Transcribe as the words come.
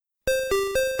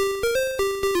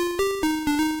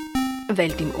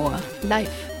Welt im Ohr live.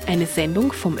 Eine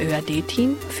Sendung vom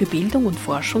ÖAD-Team für Bildung und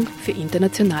Forschung für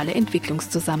internationale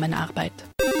Entwicklungszusammenarbeit.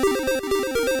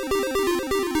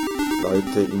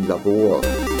 Leute im Labor.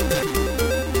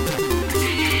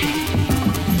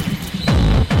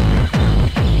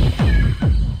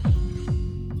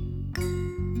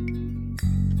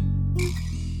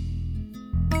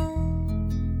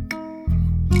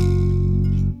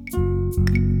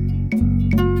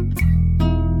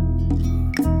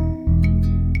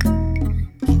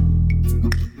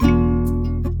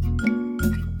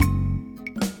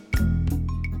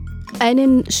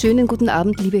 Einen schönen guten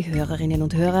Abend, liebe Hörerinnen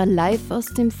und Hörer, live aus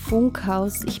dem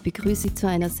Funkhaus. Ich begrüße Sie zu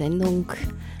einer Sendung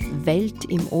Welt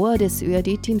im Ohr des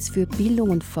ÖAD-Teams für Bildung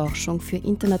und Forschung für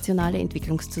internationale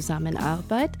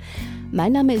Entwicklungszusammenarbeit.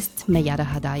 Mein Name ist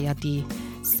Mejada Hadaya. Die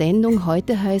Sendung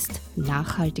heute heißt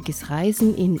Nachhaltiges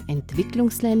Reisen in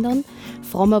Entwicklungsländern,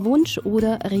 frommer Wunsch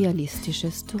oder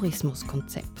realistisches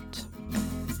Tourismuskonzept.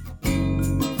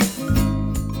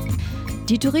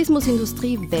 Die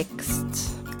Tourismusindustrie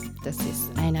wächst. Das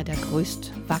ist einer der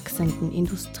größt wachsenden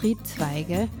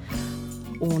Industriezweige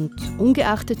und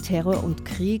ungeachtet Terror und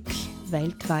Krieg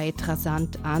weltweit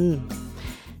rasant an.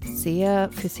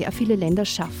 Für sehr viele Länder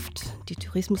schafft die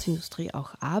Tourismusindustrie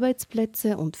auch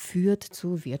Arbeitsplätze und führt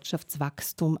zu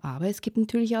Wirtschaftswachstum. Aber es gibt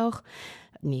natürlich auch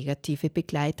negative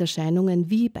Begleiterscheinungen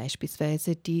wie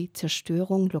beispielsweise die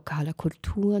Zerstörung lokaler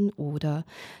Kulturen oder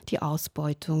die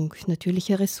Ausbeutung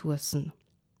natürlicher Ressourcen.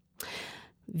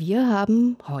 Wir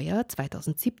haben heuer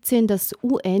 2017 das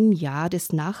UN-Jahr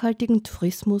des nachhaltigen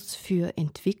Tourismus für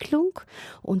Entwicklung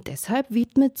und deshalb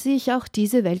widmet sich auch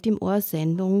diese Welt im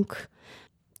Ohr-Sendung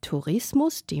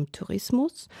dem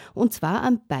Tourismus, und zwar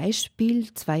am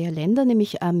Beispiel zweier Länder,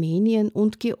 nämlich Armenien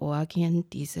und Georgien.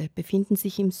 Diese befinden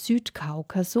sich im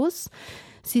Südkaukasus.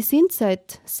 Sie sind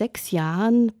seit 6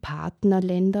 Jahren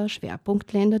Partnerländer,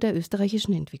 Schwerpunktländer der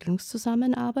österreichischen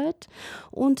Entwicklungszusammenarbeit.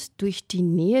 Und durch die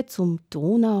Nähe zum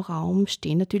Donauraum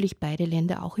stehen natürlich beide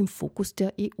Länder auch im Fokus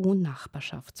der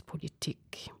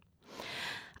EU-Nachbarschaftspolitik.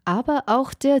 Aber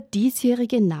auch der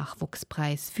diesjährige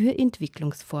Nachwuchspreis für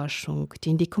Entwicklungsforschung,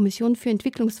 den die Kommission für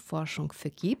Entwicklungsforschung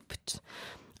vergibt,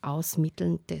 aus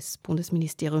Mitteln des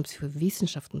Bundesministeriums für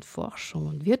Wissenschaft und Forschung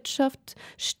und Wirtschaft,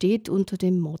 steht unter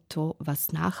dem Motto,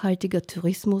 was nachhaltiger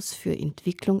Tourismus für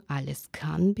Entwicklung alles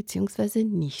kann bzw.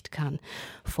 nicht kann.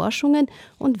 Forschungen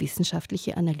und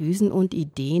wissenschaftliche Analysen und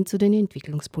Ideen zu den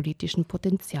entwicklungspolitischen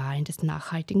Potenzialen des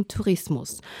nachhaltigen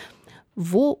Tourismus.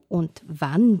 Wo und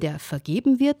wann der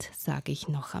vergeben wird, sage ich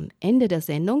noch am Ende der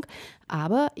Sendung.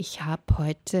 Aber ich habe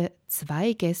heute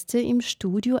 2 Gäste im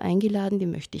Studio eingeladen, die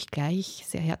möchte ich gleich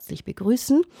sehr herzlich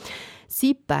begrüßen.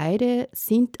 Sie beide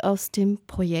sind aus dem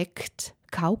Projekt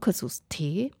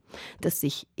Kaukasus-Tee, das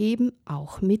sich eben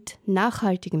auch mit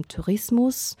nachhaltigem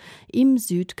Tourismus im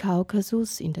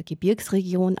Südkaukasus, in der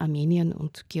Gebirgsregion Armenien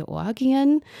und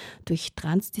Georgien, durch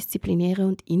transdisziplinäre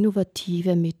und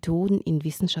innovative Methoden in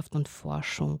Wissenschaft und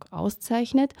Forschung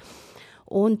auszeichnet.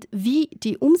 Und wie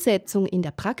die Umsetzung in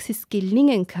der Praxis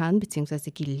gelingen kann,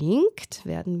 bzw. gelingt,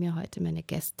 werden mir heute meine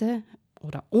Gäste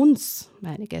oder uns,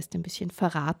 meine Gäste, ein bisschen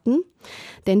verraten.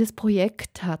 Denn das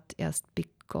Projekt hat erst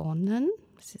begonnen.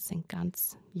 Es ist ein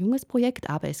ganz junges Projekt,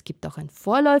 aber es gibt auch ein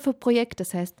Vorläuferprojekt.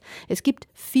 Das heißt, es gibt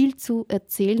viel zu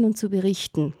erzählen und zu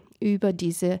berichten über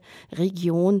diese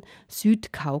Region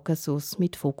Südkaukasus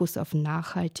mit Fokus auf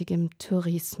nachhaltigem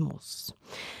Tourismus.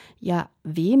 Ja,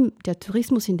 wem der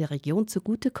Tourismus in der Region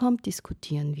zugutekommt,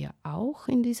 diskutieren wir auch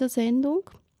in dieser Sendung.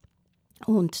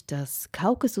 Und das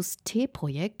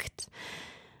Kaukasus-Tee-Projekt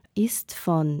ist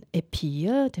von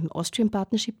EPIR, dem Austrian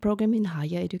Partnership Program in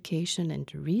Higher Education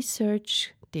and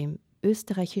Research, dem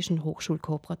österreichischen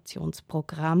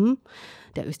Hochschulkooperationsprogramm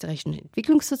der österreichischen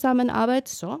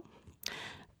Entwicklungszusammenarbeit,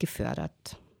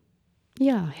 gefördert.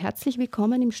 Ja, herzlich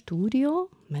willkommen im Studio,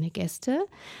 meine Gäste.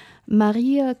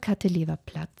 Maria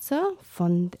Kateleva-Platzer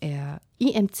von der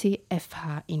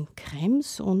IMC-FH in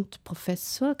Krems und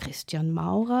Professor Christian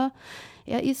Maurer.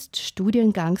 Er ist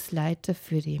Studiengangsleiter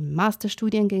für die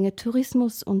Masterstudiengänge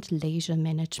Tourismus und Leisure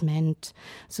Management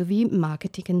sowie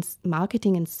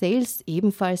Marketing and Sales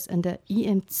ebenfalls an der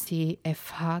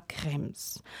IMC-FH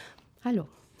Krems. Hallo.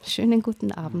 Schönen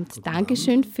guten Abend.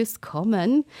 Dankeschön fürs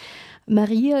Kommen.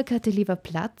 Maria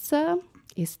Kateleva-Platzer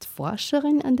ist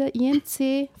Forscherin an der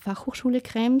IMC Fachhochschule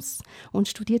Krems und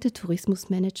studierte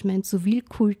Tourismusmanagement sowie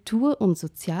Kultur- und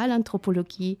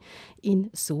Sozialanthropologie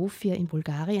in Sofia in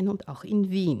Bulgarien und auch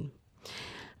in Wien.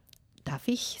 Darf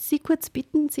ich Sie kurz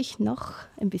bitten, sich noch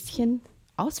ein bisschen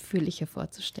ausführlicher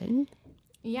vorzustellen?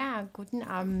 Ja, guten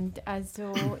Abend.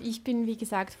 Also ich bin, wie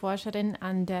gesagt, Forscherin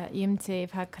an der IMC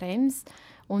FH Krems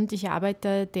und ich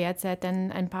arbeite derzeit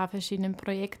an ein paar verschiedenen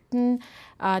Projekten.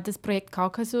 Das Projekt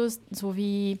Kaukasus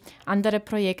sowie andere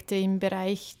Projekte im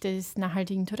Bereich des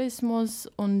nachhaltigen Tourismus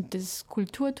und des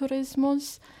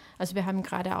Kulturtourismus. Also wir haben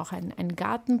gerade auch ein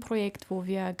Gartenprojekt, wo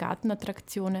wir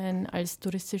Gartenattraktionen als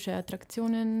touristische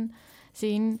Attraktionen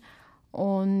sehen.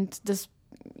 Und das,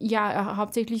 ja,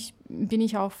 hauptsächlich bin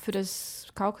ich auch für das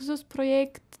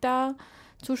Kaukasus-Projekt da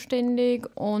zuständig.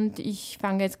 Und ich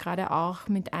fange jetzt gerade auch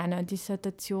mit einer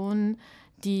Dissertation,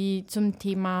 die zum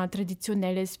Thema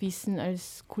traditionelles Wissen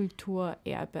als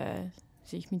Kulturerbe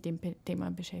sich mit dem Thema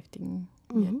beschäftigen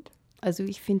wird. Also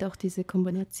ich finde auch diese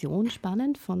Kombination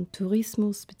spannend von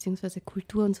Tourismus bzw.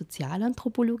 Kultur- und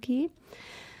Sozialanthropologie,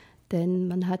 denn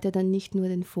man hat ja dann nicht nur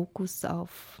den Fokus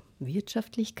auf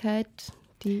Wirtschaftlichkeit,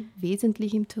 die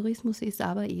wesentlich im Tourismus ist,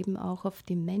 aber eben auch auf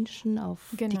die Menschen,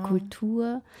 auf die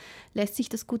Kultur. Lässt sich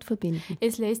das gut verbinden?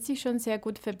 Es lässt sich schon sehr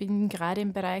gut verbinden, gerade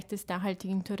im Bereich des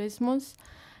nachhaltigen Tourismus.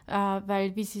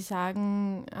 Weil, wie Sie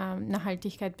sagen,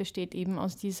 Nachhaltigkeit besteht eben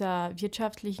aus dieser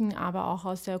wirtschaftlichen, aber auch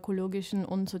aus der ökologischen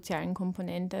und sozialen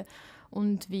Komponente.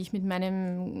 Und wie ich mit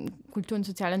meinem Kultur- und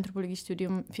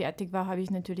Sozialanthropologiestudium fertig war, habe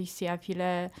ich natürlich sehr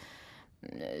viel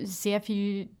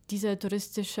dieser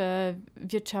touristische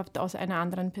Wirtschaft aus einer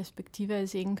anderen Perspektive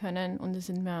sehen können. Und es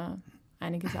sind mir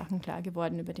einige Sachen klar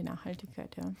geworden über die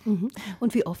Nachhaltigkeit. Ja.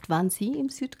 Und wie oft waren Sie im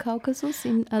Südkaukasus,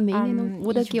 in Armenien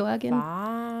oder Georgien? Ich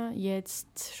war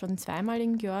jetzt schon 2-mal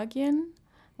in Georgien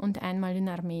und einmal in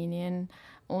Armenien.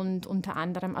 Und unter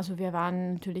anderem, also wir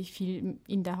waren natürlich viel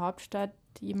in der Hauptstadt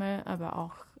immer, aber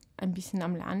auch ein bisschen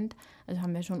am Land. Also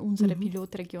haben wir schon unsere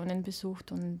Pilotregionen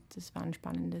besucht und das waren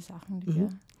spannende Sachen, die wir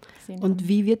gesehen haben. Und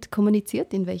wie wird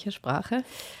kommuniziert? In welcher Sprache?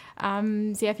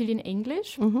 Sehr viel in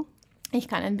Englisch. Ich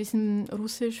kann ein bisschen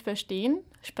Russisch verstehen,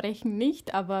 sprechen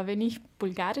nicht, aber wenn ich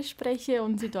Bulgarisch spreche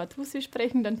und sie dort Russisch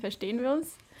sprechen, dann verstehen wir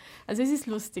uns. Also es ist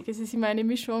lustig, es ist immer eine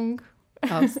Mischung.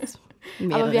 Aus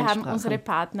mehreren aber wir haben Sprachen. Unsere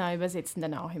Partner übersetzen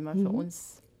dann auch immer für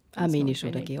uns. Armenisch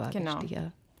oder Georgisch. Genau.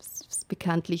 Ja. Das ist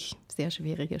bekanntlich sehr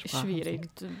schwierige Sprache. Schwierig,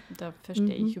 da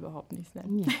verstehe ich überhaupt nichts. Ja.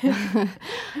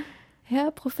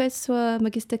 Herr Professor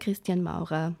Magister Christian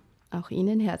Maurer, auch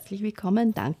Ihnen herzlich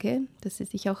willkommen. Danke, dass Sie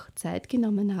sich auch Zeit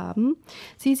genommen haben.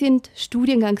 Sie sind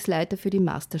Studiengangsleiter für die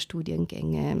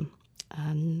Masterstudiengänge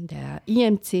an der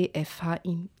IMC FH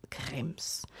in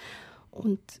Krems.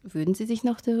 Und würden Sie sich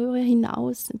noch darüber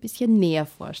hinaus ein bisschen näher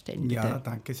vorstellen, bitte? Ja,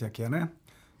 danke, sehr gerne.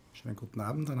 Schönen guten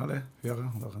Abend an alle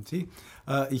Hörer und auch an Sie.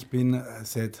 Ich bin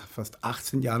seit fast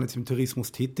 18 Jahren jetzt im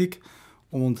Tourismus tätig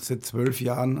und seit 12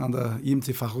 Jahren an der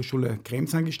IMC Fachhochschule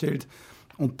Krems angestellt.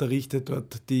 Unterrichte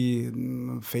dort die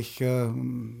Fächer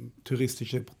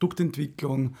touristische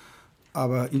Produktentwicklung,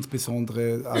 aber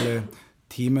insbesondere alle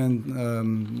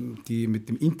Themen, die mit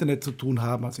dem Internet zu tun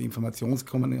haben, also Informations-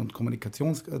 und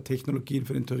Kommunikationstechnologien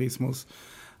für den Tourismus,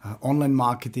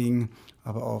 Online-Marketing,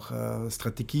 aber auch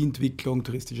Strategieentwicklung,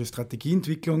 touristische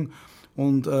Strategieentwicklung.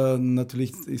 Und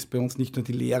natürlich ist bei uns nicht nur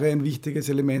die Lehre ein wichtiges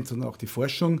Element, sondern auch die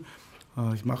Forschung.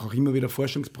 Ich mache auch immer wieder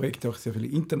Forschungsprojekte, auch sehr viele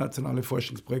internationale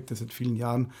Forschungsprojekte seit vielen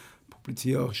Jahren,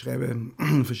 publiziere auch, schreibe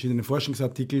verschiedene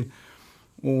Forschungsartikel.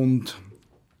 Und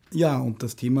ja, und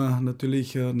das Thema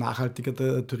natürlich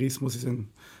nachhaltiger Tourismus ist ein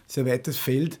sehr weites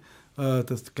Feld,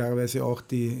 das klarerweise auch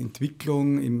die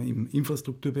Entwicklung im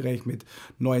Infrastrukturbereich mit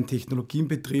neuen Technologien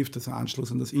betrifft, also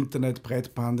Anschluss an das Internet,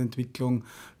 Breitbandentwicklung,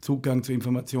 Zugang zu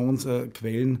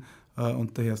Informationsquellen.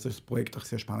 Und daher ist das Projekt auch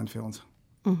sehr spannend für uns.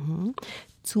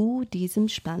 Zu diesem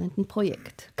spannenden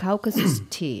Projekt Kaukasus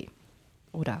T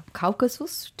oder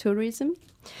Kaukasus Tourism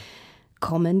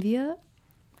kommen wir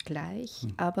gleich,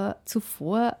 aber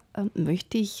zuvor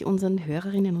möchte ich unseren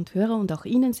Hörerinnen und Hörern und auch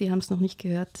Ihnen, Sie haben es noch nicht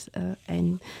gehört,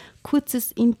 ein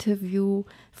kurzes Interview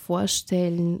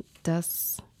vorstellen.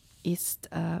 Das ist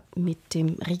mit dem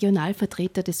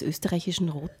Regionalvertreter des österreichischen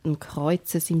Roten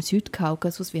Kreuzes im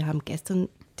Südkaukasus. Wir haben gestern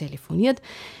telefoniert.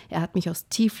 Er hat mich aus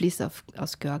Tiflis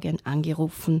aus Georgien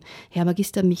angerufen, Herr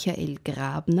Magister Michael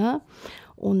Grabner.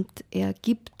 Und er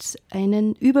gibt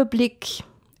einen Überblick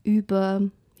über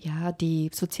die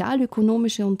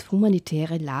sozialökonomische und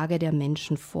humanitäre Lage der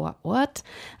Menschen vor Ort.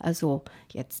 Also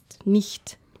jetzt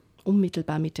nicht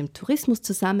unmittelbar mit dem Tourismus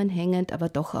zusammenhängend, aber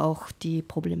doch auch die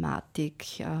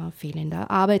Problematik fehlender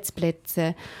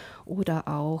Arbeitsplätze oder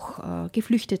auch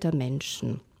geflüchteter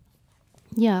Menschen.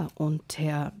 Ja, und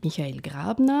Herr Michael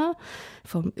Grabner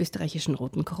vom österreichischen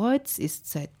Roten Kreuz ist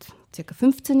seit ca.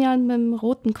 15 Jahren beim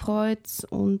Roten Kreuz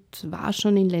und war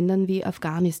schon in Ländern wie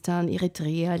Afghanistan,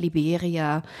 Eritrea,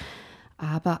 Liberia,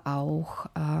 aber auch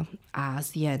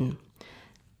Asien.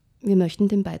 Wir möchten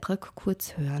den Beitrag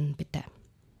kurz hören, bitte.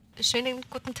 Schönen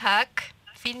guten Tag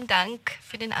Vielen Dank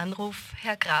für den Anruf,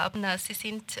 Herr Grabner. Sie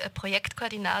sind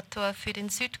Projektkoordinator für den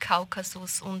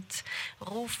Südkaukasus und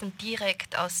rufen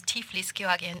direkt aus Tiflis,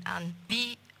 Georgien an.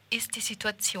 Wie ist die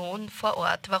Situation vor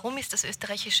Ort? Warum ist das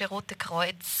österreichische Rote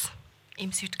Kreuz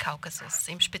im Südkaukasus,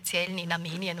 im Speziellen in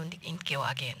Armenien und in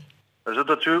Georgien? Also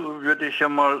dazu würde ich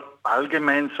einmal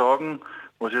allgemein sagen,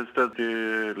 was jetzt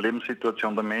die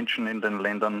Lebenssituation der Menschen in den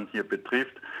Ländern hier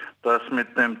betrifft, dass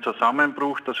mit dem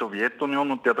Zusammenbruch der Sowjetunion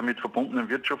und der damit verbundenen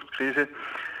Wirtschaftskrise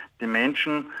die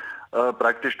Menschen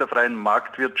praktisch der freien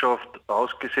Marktwirtschaft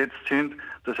ausgesetzt sind.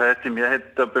 Das heißt, die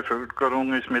Mehrheit der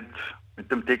Bevölkerung ist mit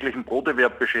dem täglichen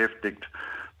Broterwerb beschäftigt.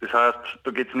 Das heißt,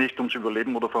 da geht es nicht ums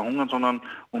Überleben oder Verhungern, sondern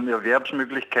um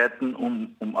Erwerbsmöglichkeiten,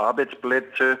 um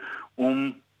Arbeitsplätze,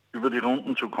 um über die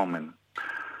Runden zu kommen.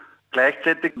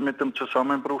 Gleichzeitig mit dem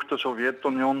Zusammenbruch der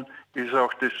Sowjetunion ist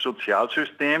auch das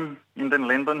Sozialsystem in den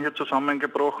Ländern hier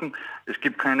zusammengebrochen. Es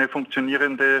gibt keine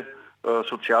funktionierende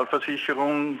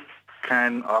Sozialversicherung,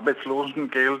 kein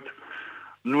Arbeitslosengeld,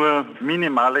 nur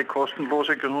minimale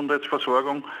kostenlose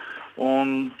Gesundheitsversorgung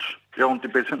und die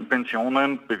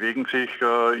Pensionen bewegen sich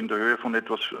in der Höhe von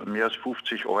etwas mehr als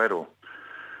 50 €.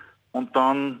 Und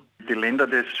dann die Länder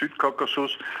des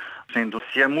Südkaukasus sind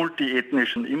sehr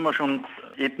multiethnisch und immer schon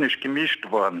ethnisch gemischt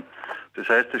worden. Das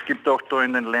heißt, es gibt auch da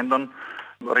in den Ländern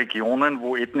Regionen,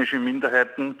 wo ethnische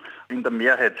Minderheiten in der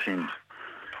Mehrheit sind.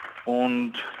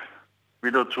 Und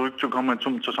wieder zurückzukommen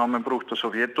zum Zusammenbruch der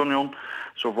Sowjetunion,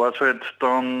 so war es halt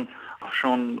dann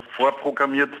schon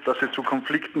vorprogrammiert, dass es zu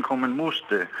Konflikten kommen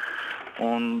musste.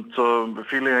 Und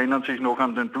viele erinnern sich noch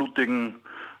an den blutigen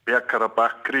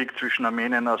Bergkarabach-Krieg zwischen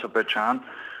Armenien und Aserbaidschan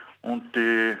und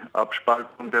die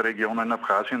Abspaltung der Regionen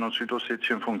Abchasien und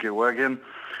Südossetien von Georgien,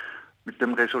 mit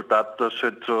dem Resultat, dass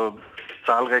es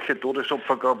zahlreiche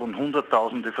Todesopfer gab und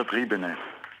Hunderttausende Vertriebene.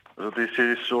 Also das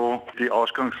ist so die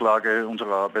Ausgangslage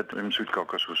unserer Arbeit im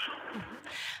Südkaukasus.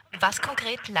 Was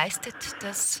konkret leistet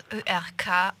das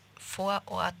ÖRK vor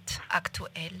Ort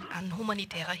aktuell an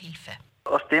humanitärer Hilfe?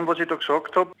 Aus dem, was ich da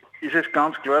gesagt habe, ist es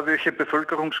ganz klar, welche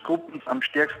Bevölkerungsgruppen am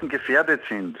stärksten gefährdet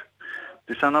sind.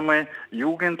 Das sind einmal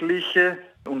Jugendliche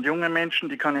und junge Menschen,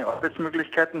 die keine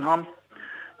Arbeitsmöglichkeiten haben.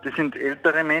 Das sind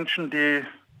ältere Menschen, die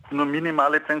nur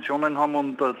minimale Pensionen haben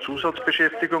und eine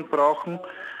Zusatzbeschäftigung brauchen.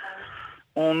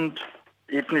 Und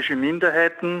ethnische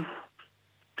Minderheiten,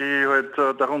 die halt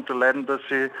darunter leiden, dass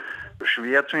sie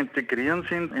schwer zu integrieren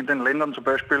sind. In den Ländern, zum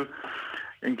Beispiel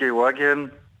in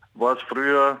Georgien, war es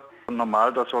früher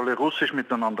normal, dass alle Russisch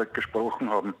miteinander gesprochen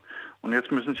haben. Und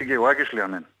jetzt müssen sie Georgisch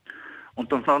lernen. Und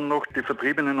dann noch die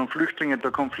Vertriebenen und Flüchtlinge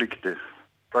der Konflikte.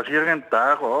 Basierend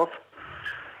darauf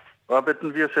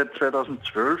arbeiten wir seit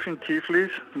 2012 in Tiflis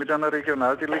mit einer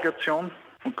Regionaldelegation.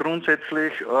 Und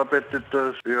grundsätzlich arbeitet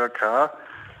das ÖRK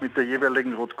mit der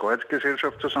jeweiligen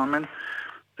Rotkreuz-Gesellschaft zusammen.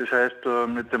 Das heißt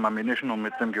mit dem armenischen und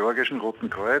mit dem georgischen Roten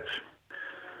Kreuz.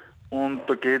 Und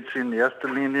da geht es in erster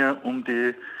Linie um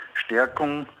die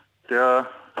Stärkung der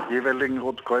jeweiligen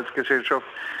Rotkreuz-Gesellschaft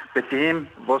bei dem,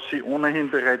 was sie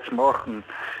ohnehin bereits machen,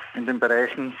 in den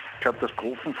Bereichen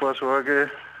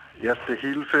Katastrophenvorsorge, Erste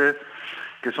Hilfe,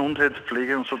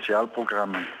 Gesundheitspflege und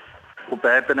Sozialprogramme.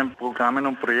 Wobei bei den Programmen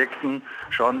und Projekten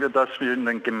schauen wir, dass wir in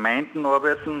den Gemeinden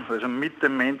arbeiten, also mit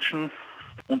den Menschen,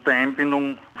 unter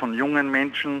Einbindung von jungen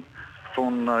Menschen,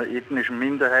 von ethnischen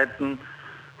Minderheiten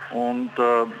und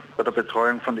bei der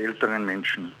Betreuung von älteren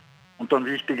Menschen. Und dann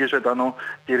wichtig ist halt auch noch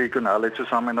die regionale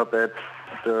Zusammenarbeit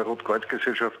der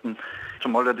Rotkreuzgesellschaften,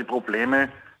 zumal ja die Probleme,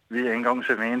 wie eingangs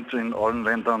erwähnt, in allen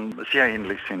Ländern sehr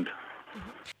ähnlich sind.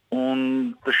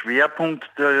 Und der Schwerpunkt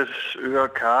des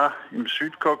ÖRK im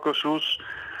Südkaukasus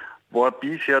war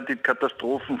bisher die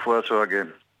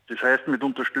Katastrophenvorsorge. Das heißt, mit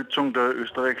Unterstützung der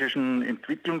österreichischen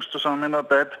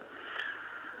Entwicklungszusammenarbeit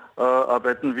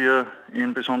arbeiten wir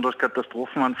in besonders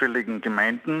katastrophenanfälligen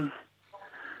Gemeinden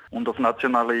und auf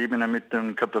nationaler Ebene mit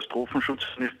den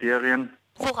Katastrophenschutzministerien.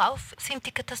 Worauf sind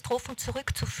die Katastrophen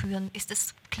zurückzuführen? Ist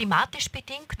es klimatisch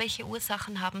bedingt? Welche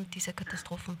Ursachen haben diese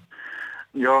Katastrophen?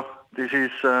 Ja, das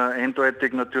ist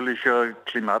eindeutig natürlich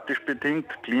klimatisch bedingt.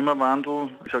 Klimawandel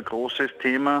ist ein großes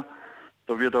Thema.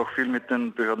 Da wird auch viel mit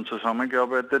den Behörden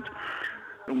zusammengearbeitet.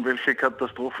 Um welche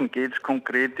Katastrophen geht es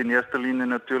konkret? In erster Linie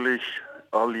natürlich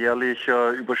alljährlich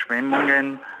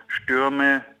Überschwemmungen,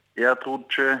 Stürme,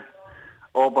 Erdrutsche,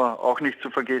 aber auch nicht zu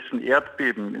vergessen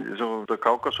Erdbeben. Also der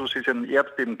Kaukasus ist ein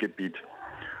Erdbebengebiet.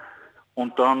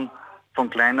 Und dann von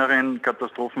kleineren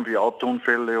Katastrophen wie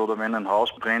Autounfälle oder wenn ein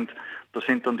Haus brennt, da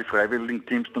sind dann die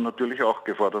Freiwilligenteams dann natürlich auch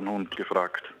gefordert und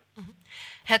gefragt.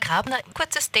 Herr Grabner, ein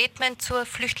kurzes Statement zur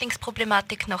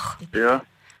Flüchtlingsproblematik noch. Ja,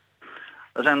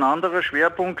 Also ein anderer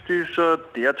Schwerpunkt ist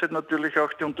derzeit natürlich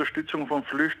auch die Unterstützung von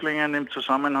Flüchtlingen im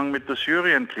Zusammenhang mit der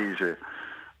Syrien-Krise.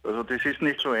 Also das ist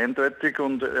nicht so eindeutig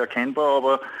und erkennbar,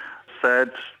 aber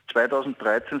seit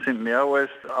 2013 sind mehr als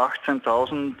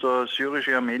 18.000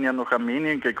 syrische Armenier nach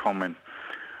Armenien gekommen.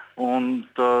 Und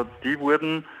die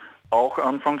wurden auch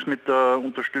anfangs mit der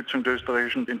Unterstützung der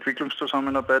österreichischen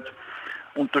Entwicklungszusammenarbeit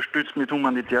unterstützt mit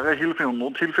humanitärer Hilfe und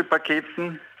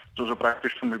Nothilfepaketen, also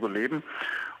praktisch zum Überleben.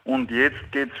 Und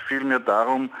jetzt geht es vielmehr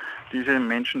darum, diese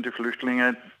Menschen, die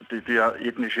Flüchtlinge, die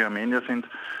ethnische Armenier sind,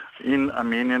 in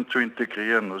Armenien zu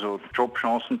integrieren, also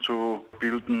Jobchancen zu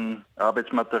bilden,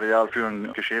 Arbeitsmaterial für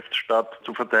einen Geschäftsstart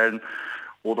zu verteilen,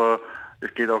 oder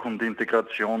es geht auch um die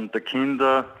Integration der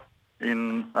Kinder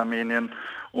in Armenien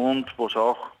und was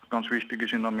auch ganz wichtig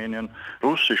ist in Armenien,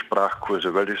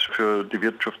 Russischsprachkurse, weil das für die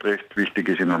Wirtschaft recht wichtig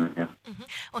ist in Armenien.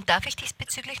 Und darf ich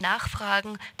diesbezüglich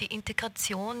nachfragen, die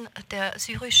Integration der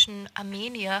syrischen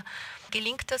Armenier,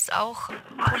 gelingt das auch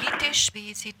politisch?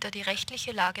 Wie sieht da die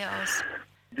rechtliche Lage aus?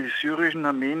 Die syrischen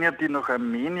Armenier, die nach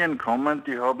Armenien kommen,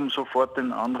 die haben sofort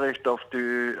ein Anrecht auf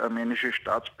die armenische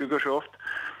Staatsbürgerschaft.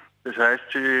 Das heißt,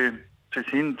 sie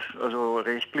sind also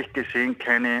rechtlich gesehen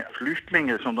keine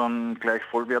Flüchtlinge, sondern gleich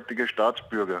vollwertige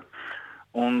Staatsbürger.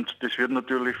 Und das wird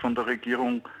natürlich von der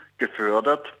Regierung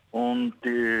gefördert und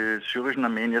die syrischen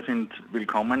Armenier sind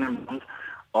willkommen im Land.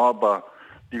 Aber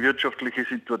die wirtschaftliche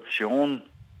Situation,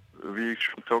 wie ich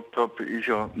schon gesagt habe, ist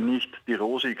ja nicht die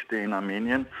rosigste in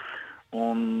Armenien.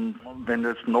 Und wenn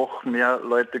jetzt noch mehr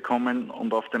Leute kommen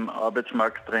und auf dem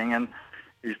Arbeitsmarkt drängen,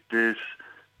 ist das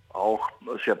auch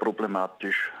sehr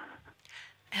problematisch.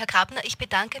 Herr Grabner, ich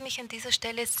bedanke mich an dieser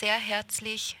Stelle sehr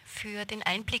herzlich für den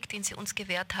Einblick, den Sie uns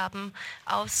gewährt haben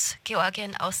aus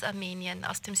Georgien, aus Armenien,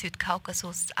 aus dem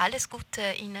Südkaukasus. Alles Gute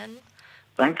Ihnen.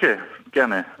 Danke,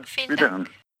 gerne. Vielen Dank.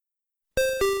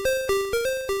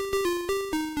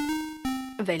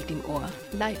 Welt im Ohr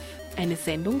live. Eine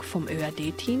Sendung vom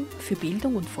ÖAD-Team für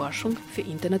Bildung und Forschung für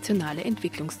internationale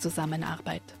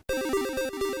Entwicklungszusammenarbeit.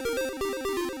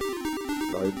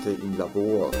 Leute im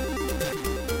Labor.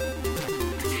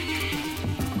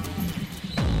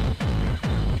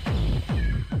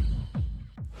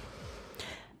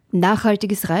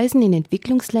 Nachhaltiges Reisen in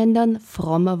Entwicklungsländern,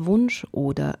 frommer Wunsch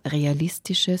oder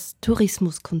realistisches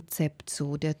Tourismuskonzept,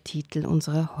 so der Titel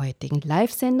unserer heutigen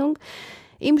Live-Sendung.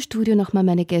 Im Studio nochmal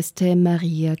meine Gäste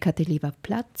Maria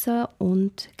Kateliva-Platzer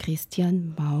und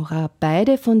Christian Maurer,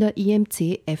 beide von der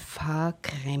IMC FH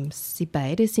Krems. Sie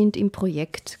beide sind im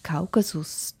Projekt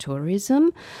Kaukasus Tourism,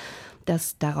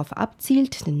 das darauf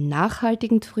abzielt, den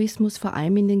nachhaltigen Tourismus vor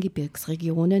allem in den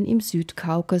Gebirgsregionen im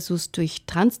Südkaukasus durch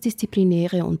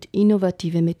transdisziplinäre und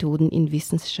innovative Methoden in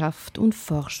Wissenschaft und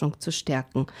Forschung zu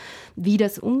stärken. Wie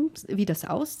das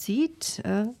aussieht,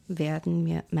 werden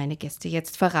mir meine Gäste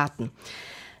jetzt verraten.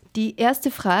 Die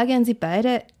erste Frage an Sie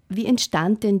beide: Wie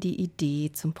entstand denn die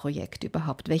Idee zum Projekt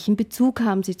überhaupt? Welchen Bezug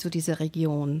haben Sie zu dieser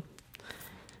Region?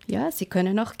 Ja, Sie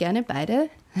können auch gerne beide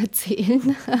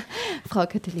erzählen. Frau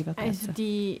Kateliva-Platzer. Also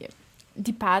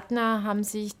die Partner haben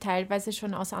sich teilweise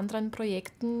schon aus anderen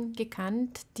Projekten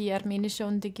gekannt, die armenische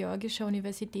und die georgische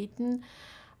Universitäten.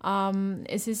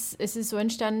 Es ist so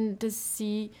entstanden, dass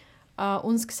sie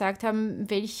uns gesagt haben,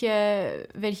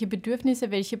 welche Bedürfnisse,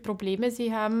 welche Probleme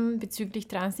sie haben bezüglich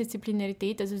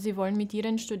Transdisziplinarität. Also sie wollen mit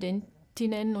ihren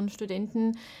Studentinnen und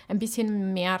Studenten ein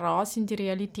bisschen mehr raus in die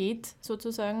Realität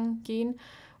sozusagen gehen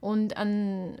und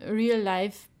an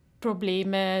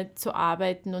Real-Life-Probleme zu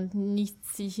arbeiten und nicht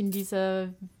sich in dieser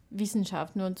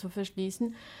Wissenschaft nur zu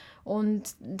verschließen.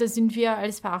 Und da sind wir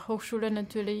als Fachhochschule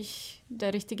natürlich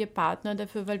der richtige Partner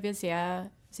dafür, weil wir sehr,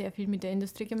 sehr viel mit der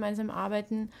Industrie gemeinsam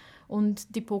arbeiten.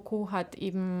 Und die POKU hat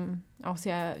eben auch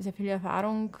sehr, sehr viel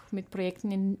Erfahrung mit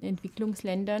Projekten in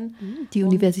Entwicklungsländern. Die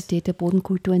Universität der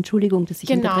Bodenkultur, Entschuldigung, dass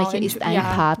ich unterbreche, ist ein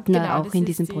Partner auch in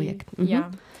diesem Projekt. Ja.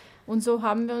 Und so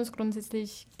haben wir uns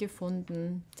grundsätzlich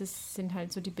gefunden. Das sind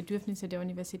halt so die Bedürfnisse der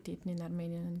Universitäten in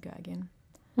Armenien und Georgien.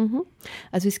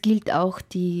 Also es gilt auch,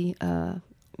 die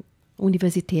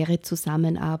universitäre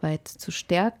Zusammenarbeit zu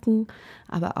stärken,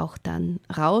 aber auch dann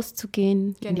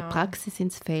rauszugehen, in die Praxis,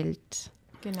 ins Feld.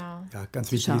 Genau. Ja,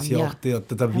 ganz wichtig ist ja auch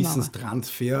der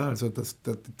Wissenstransfer, also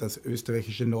das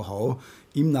österreichische Know-how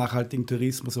im nachhaltigen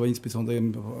Tourismus, aber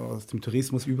insbesondere aus dem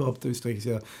Tourismus überhaupt. Österreich ist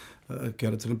ja,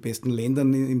 gehört zu den besten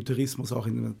Ländern im Tourismus, auch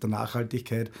in der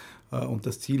Nachhaltigkeit. Und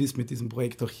das Ziel ist, mit diesem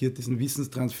Projekt auch hier diesen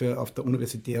Wissenstransfer auf der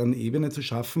universitären Ebene zu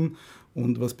schaffen.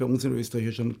 Und was bei uns in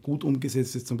Österreich schon gut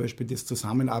umgesetzt ist, zum Beispiel das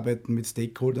Zusammenarbeiten mit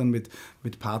Stakeholdern, mit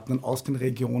Partnern aus den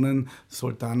Regionen,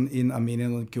 soll dann in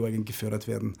Armenien und Georgien gefördert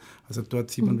werden. Also dort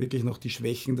sieht man wirklich noch die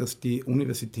Schwächen, dass die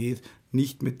Universität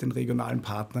nicht mit den regionalen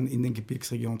Partnern in den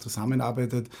Gebirgsregionen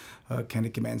zusammenarbeitet, keine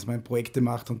gemeinsamen Projekte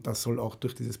macht, und das soll auch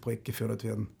durch dieses Projekt gefördert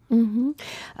werden. Mhm.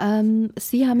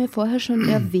 Sie haben ja vorher schon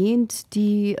erwähnt,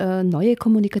 die neue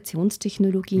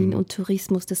Kommunikationstechnologien und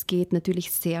Tourismus, das geht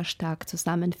natürlich sehr stark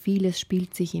zusammen. Vieles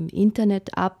spielt sich im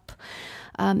Internet ab.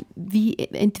 Wie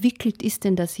entwickelt ist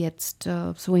denn das jetzt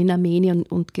so in Armenien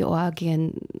und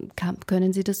Georgien?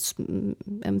 Können Sie das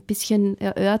ein bisschen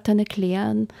erörtern,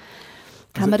 erklären?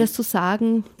 Kann man das so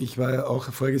sagen? Ich war ja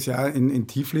auch voriges Jahr in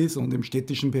Tiflis, und im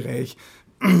städtischen Bereich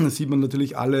sieht man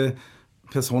natürlich alle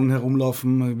Personen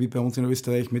herumlaufen, wie bei uns in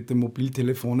Österreich, mit den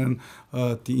Mobiltelefonen.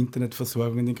 Die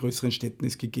Internetversorgung in den größeren Städten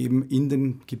ist gegeben, in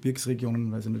den Gebirgsregionen.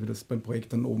 Ich weiß nicht, wie das beim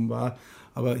Projekt dann oben war,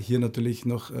 aber hier natürlich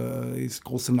noch ist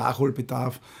großer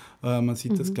Nachholbedarf. Man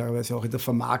sieht das klarerweise auch in der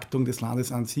Vermarktung des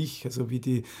Landes an sich, also wie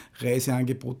die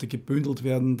Reiseangebote gebündelt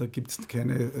werden. Da gibt es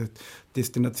keine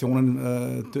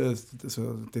Destinationen,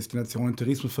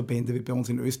 Tourismusverbände wie bei uns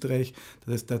in Österreich.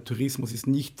 Das heißt, der Tourismus ist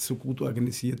nicht so gut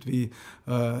organisiert, wie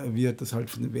wir das halt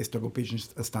von den westeuropäischen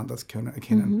Standards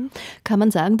kennen. Kann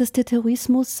man sagen, dass der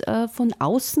Tourismus von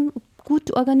außen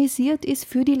gut organisiert ist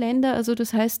für die Länder? Also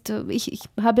das heißt, ich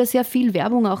habe ja sehr viel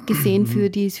Werbung auch gesehen für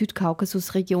die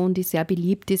Südkaukasusregion, die sehr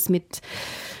beliebt ist mit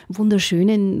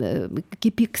wunderschönen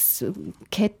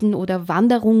Gebirgsketten oder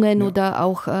Wanderungen oder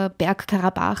auch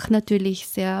Bergkarabach natürlich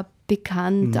sehr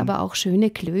bekannt, aber auch schöne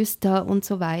Klöster und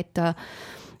so weiter.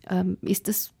 Ist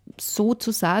es so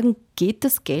zu sagen, geht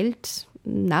das Geld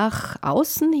nach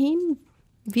außen hin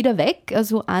wieder weg,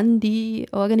 also an die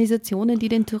Organisationen, die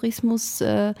den Tourismus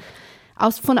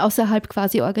von außerhalb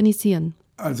quasi organisieren?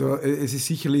 Also es ist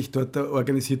sicherlich dort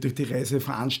organisiert durch die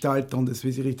Reiseveranstalter, und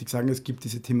wie Sie richtig sagen, es gibt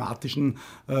diese thematischen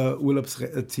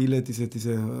Urlaubsziele,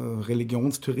 diese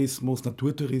Religionstourismus,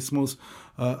 Naturtourismus,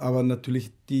 aber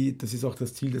natürlich das ist auch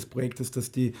das Ziel des Projektes,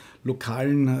 dass die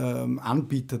lokalen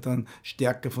Anbieter dann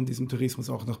stärker von diesem Tourismus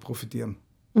auch noch profitieren.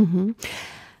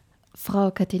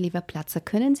 Frau Kateliva-Platzer,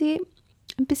 können Sie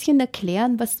ein bisschen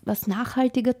erklären, was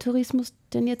nachhaltiger Tourismus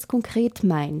denn jetzt konkret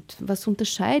meint? Was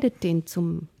unterscheidet den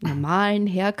zum normalen,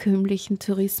 herkömmlichen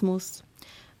Tourismus?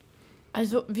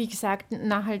 Also wie gesagt,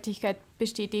 Nachhaltigkeit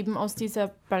besteht eben aus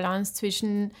dieser Balance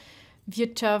zwischen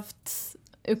Wirtschaft,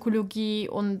 Ökologie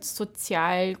und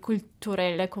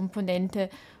sozial-kulturelle Komponente.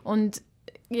 Und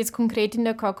jetzt konkret in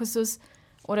der Kaukasus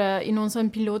oder in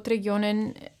unseren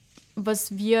Pilotregionen,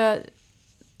 was wir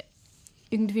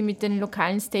irgendwie mit den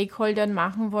lokalen Stakeholdern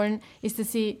machen wollen, ist,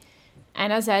 dass sie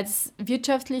einerseits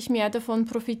wirtschaftlich mehr davon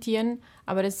profitieren,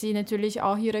 aber dass sie natürlich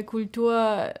auch ihre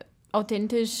Kultur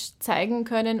authentisch zeigen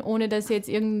können, ohne dass jetzt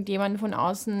irgendjemand von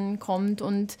außen kommt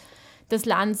und das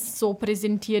Land so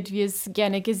präsentiert, wie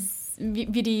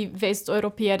die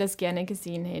Westeuropäer das gerne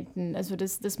gesehen hätten. Also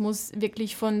das muss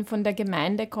wirklich von der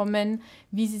Gemeinde kommen,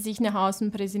 wie sie sich nach außen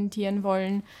präsentieren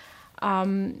wollen.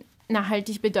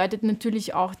 Nachhaltig bedeutet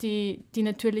natürlich auch, die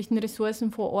natürlichen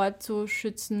Ressourcen vor Ort zu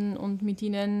schützen und mit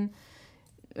ihnen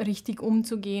richtig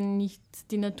umzugehen, nicht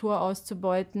die Natur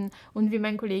auszubeuten. Und wie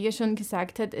mein Kollege schon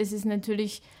gesagt hat, es ist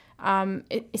natürlich,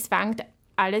 es fängt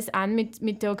alles an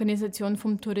mit der Organisation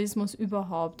vom Tourismus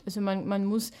überhaupt. Also man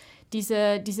muss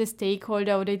diese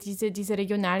Stakeholder oder diese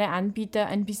regionale Anbieter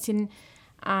ein bisschen,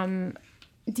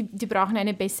 die brauchen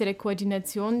eine bessere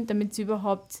Koordination, damit sie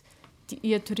überhaupt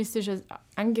ihr touristisches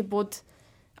Angebot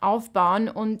aufbauen,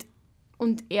 und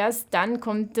erst dann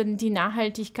kommt dann die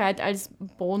Nachhaltigkeit als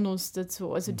Bonus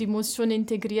dazu. Also die muss schon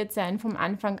integriert sein vom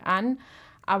Anfang an,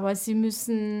 aber sie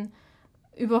müssen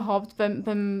überhaupt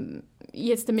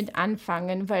jetzt damit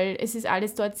anfangen, weil es ist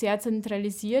alles dort sehr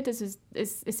zentralisiert,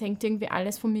 es hängt irgendwie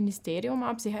alles vom Ministerium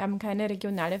ab, sie haben keine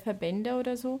regionale Verbände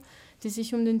oder so, die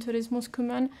sich um den Tourismus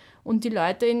kümmern, und die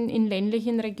Leute in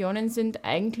ländlichen Regionen sind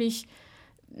eigentlich,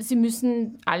 sie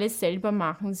müssen alles selber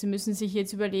machen. Sie müssen sich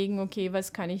jetzt überlegen, okay,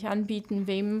 was kann ich anbieten,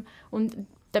 wem? Und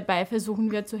dabei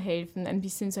versuchen wir zu helfen, ein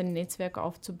bisschen so ein Netzwerk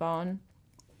aufzubauen.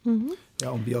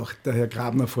 Ja, und wie auch der Herr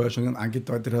Grabner vorher schon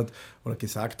angedeutet hat oder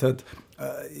gesagt hat,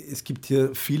 es gibt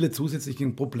hier viele zusätzliche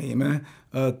Probleme,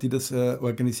 die das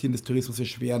Organisieren des Tourismus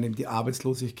erschweren, eben die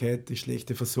Arbeitslosigkeit, die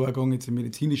schlechte Versorgung jetzt im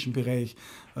medizinischen Bereich,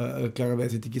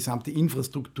 klarerweise die gesamte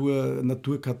Infrastruktur,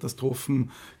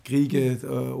 Naturkatastrophen, Kriege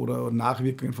oder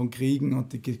Nachwirkungen von Kriegen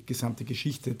und die gesamte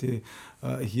Geschichte, die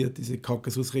hier diese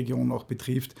Kaukasusregion auch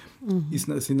betrifft,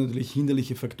 sind natürlich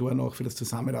hinderliche Faktoren auch für das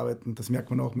Zusammenarbeiten. Das merkt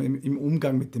man auch im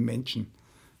Umgang mit den Menschen.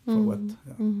 vor Ort.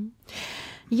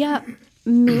 Ja,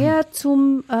 mehr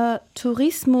zum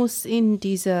Tourismus in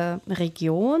dieser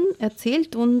Region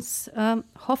erzählt uns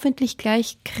hoffentlich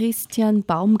gleich Christian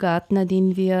Baumgartner,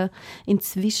 den wir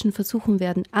inzwischen versuchen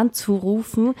werden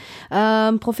anzurufen.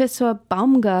 Professor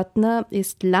Baumgartner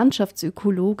ist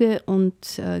Landschaftsökologe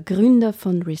und Gründer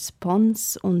von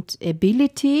Response und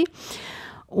Ability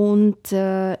und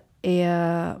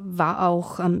er war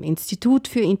auch am Institut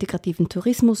für integrativen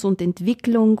Tourismus und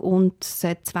Entwicklung und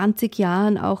seit 20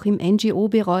 Jahren auch im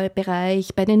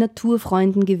NGO-Bereich bei den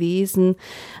Naturfreunden gewesen.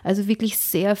 Also wirklich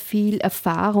sehr viel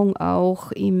Erfahrung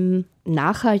auch im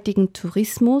nachhaltigen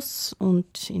Tourismus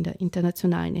und in der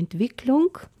internationalen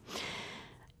Entwicklung.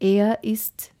 Er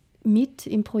ist mit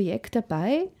im Projekt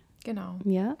dabei. Genau.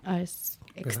 Ja, als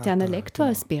externer Lektor,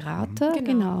 als Berater, Genau.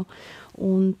 genau.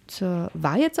 Und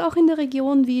war jetzt auch in der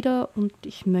Region wieder und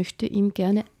ich möchte ihm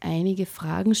gerne einige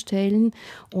Fragen stellen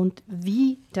und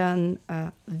wie dann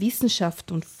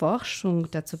Wissenschaft und Forschung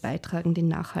dazu beitragen, den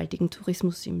nachhaltigen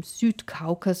Tourismus im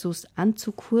Südkaukasus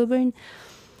anzukurbeln,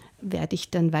 werde ich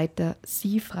dann weiter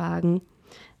Sie fragen.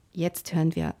 Jetzt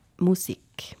hören wir Musik.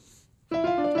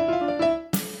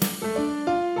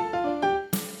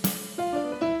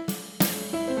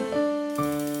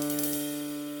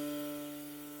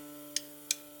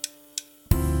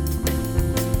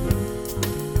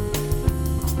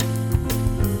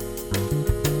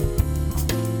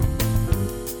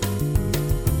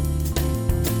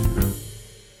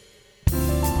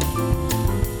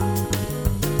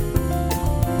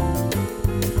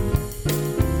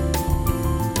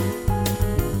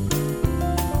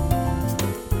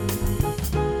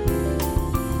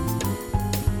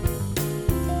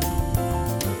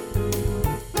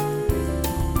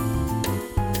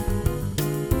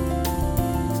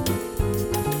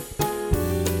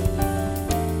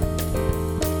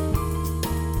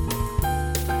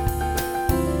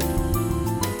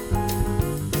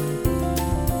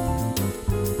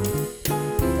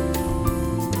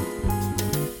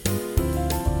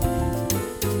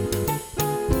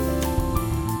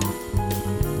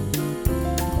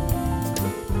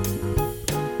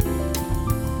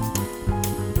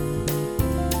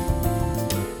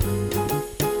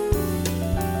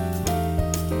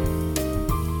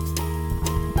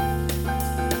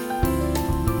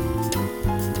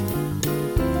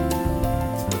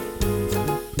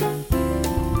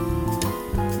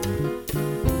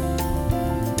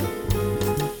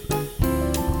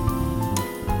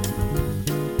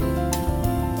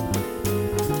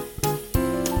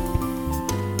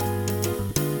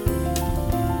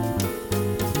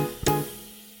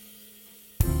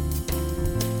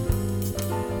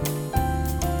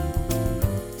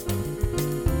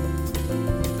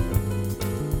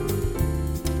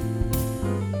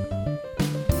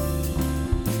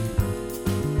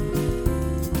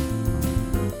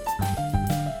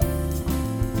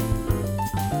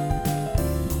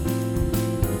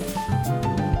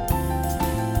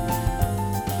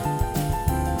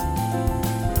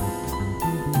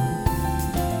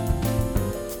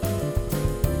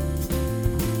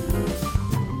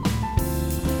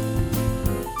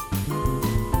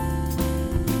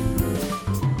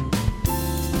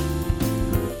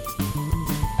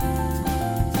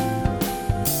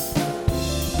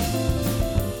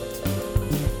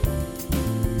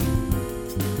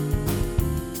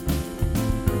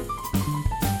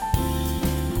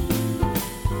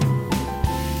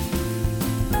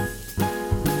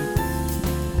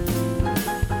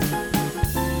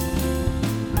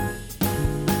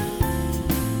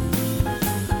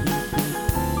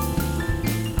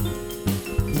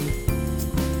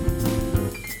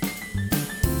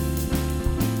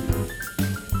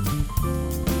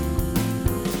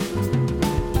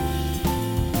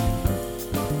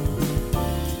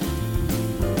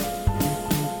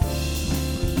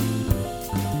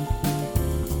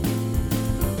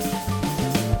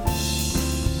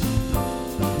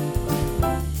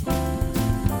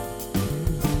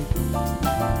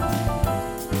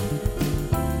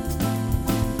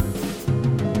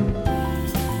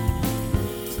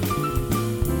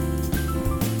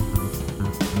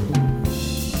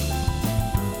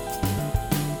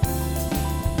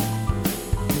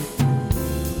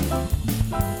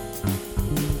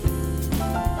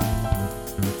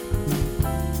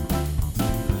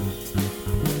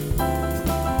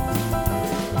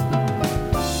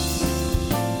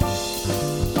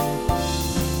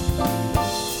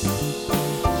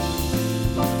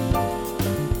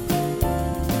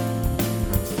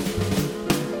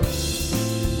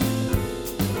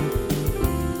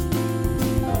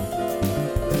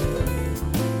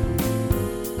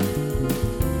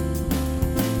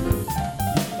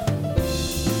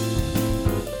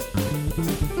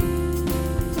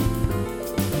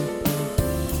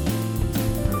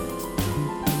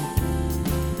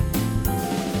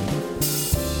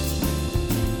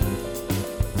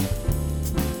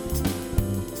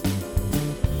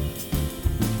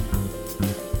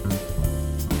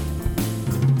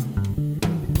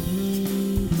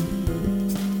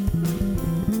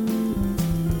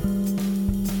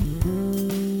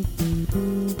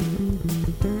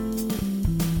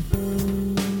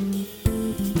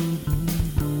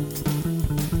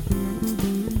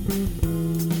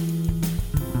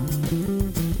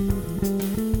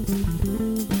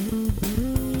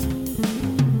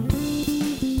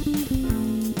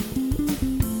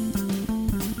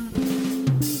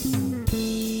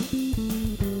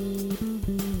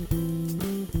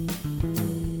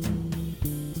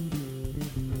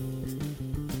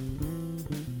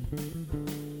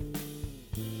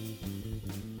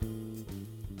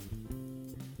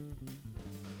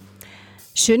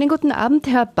 Schönen guten Abend,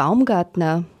 Herr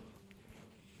Baumgartner.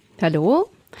 Hallo?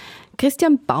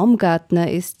 Christian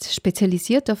Baumgartner ist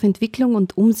spezialisiert auf Entwicklung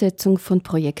und Umsetzung von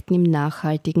Projekten im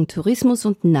nachhaltigen Tourismus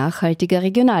und nachhaltiger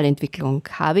Regionalentwicklung.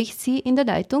 Habe ich Sie in der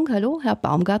Leitung? Hallo, Herr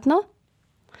Baumgartner?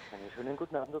 Einen schönen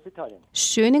guten Abend aus Italien.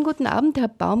 Schönen guten Abend, Herr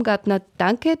Baumgartner.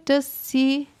 Danke, dass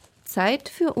Sie Zeit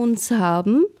für uns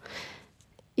haben.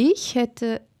 Ich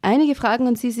hätte einige Fragen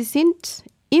an Sie. Sie sind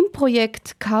im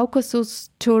Projekt Caucasus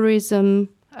Tourism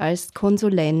als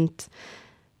Konsulent.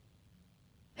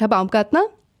 Herr Baumgartner?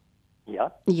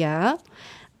 Ja. Ja.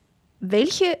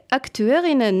 Welche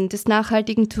Akteurinnen des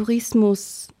nachhaltigen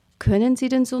Tourismus können Sie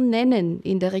denn so nennen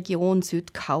in der Region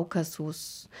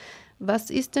Südkaukasus? Was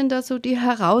ist denn da so die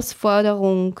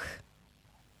Herausforderung,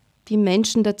 die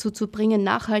Menschen dazu zu bringen,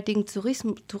 nachhaltigen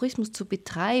Tourismus zu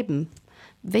betreiben?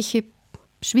 Welche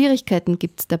Schwierigkeiten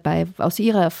gibt es dabei aus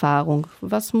Ihrer Erfahrung?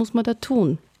 Was muss man da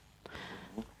tun?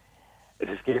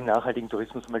 Also es geht im nachhaltigen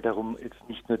Tourismus mal darum, jetzt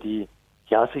nicht nur die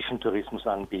klassischen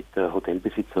Tourismusanbieter,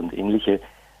 Hotelbesitzer und ähnliche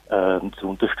zu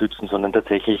unterstützen, sondern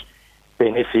tatsächlich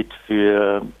Benefit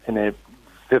für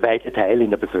weite Teile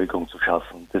in der Bevölkerung zu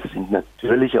schaffen. Das sind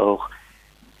natürlich auch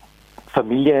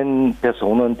Familien,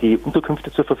 Personen, die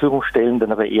Unterkünfte zur Verfügung stellen,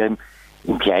 dann aber eher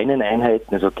in kleinen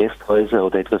Einheiten, also Gästhäuser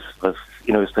oder etwas, was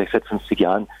in Österreich seit 50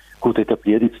 Jahren gut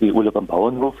etabliert ist, wie Urlaub am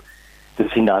Bauernhof.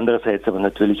 Das sind andererseits aber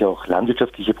natürlich auch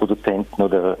landwirtschaftliche Produzenten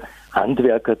oder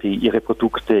Handwerker, die ihre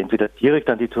Produkte entweder direkt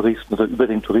an die Touristen oder über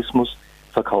den Tourismus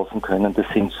verkaufen können. Das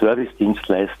sind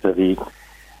Service-Dienstleister wie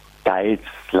Guides,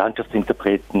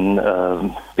 Landschaftsinterpreten,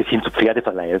 bis hin zu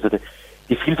Pferdeverleih. Also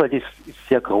die Vielfalt ist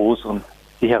sehr groß und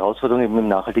die Herausforderung im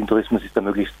nachhaltigen Tourismus ist da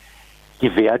möglichst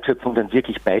die Wertschöpfung dann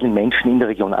wirklich bei den Menschen in der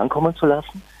Region ankommen zu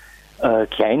lassen,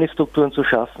 kleine Strukturen zu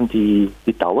schaffen, die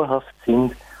dauerhaft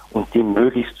sind und die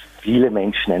möglichst viele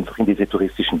Menschen einfach in diese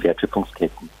touristischen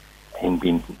Wertschöpfungsketten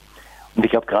einbinden. Und ich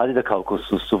glaube, gerade der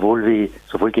Kaukasus, sowohl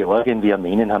Georgien wie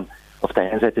Armenien, haben auf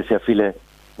der einen Seite sehr viele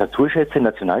Naturschätze,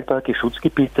 Nationalparke,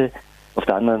 Schutzgebiete, auf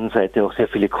der anderen Seite auch sehr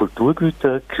viele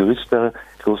Kulturgüter, Klöster,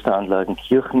 Klosteranlagen,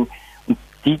 Kirchen. Und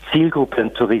die Zielgruppe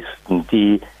an Touristen,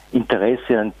 die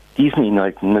Interesse an diesen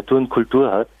Inhalten, Natur und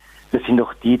Kultur hat, das sind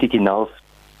auch die genau auf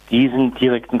diesen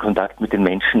direkten Kontakt mit den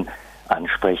Menschen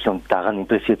ansprechen und daran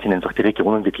interessiert sind, einfach die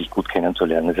Regionen wirklich gut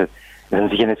kennenzulernen. Das ist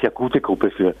sicher eine sehr gute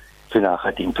Gruppe für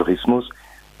nachhaltigen Tourismus.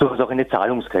 Durchaus auch eine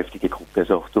zahlungskräftige Gruppe,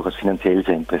 also auch durchaus finanziell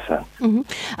sehr interessant. Mhm.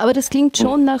 Aber das klingt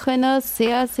schon nach einer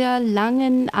sehr, sehr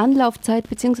langen Anlaufzeit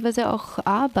bzw. auch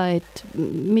Arbeit.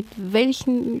 Mit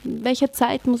welcher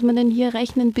Zeit muss man denn hier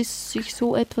rechnen, bis sich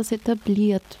so etwas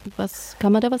etabliert?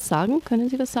 Kann man da was sagen? Können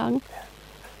Sie was sagen?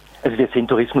 Also wir sehen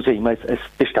Tourismus ja immer als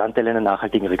Bestandteil einer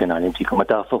nachhaltigen Regionalentwicklung. Man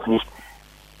darf auch nicht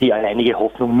die alleinige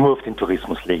Hoffnung nur auf den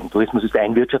Tourismus legen. Tourismus ist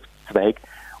ein Wirtschaftszweig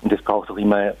und es braucht auch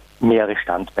immer mehrere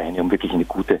Standbeine, um wirklich eine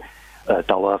gute,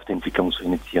 dauerhafte Entwicklung zu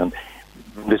initiieren.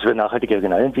 Wenn wir über nachhaltige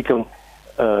Regionalentwicklung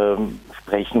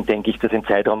sprechen, denke ich, dass ein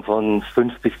Zeitraum von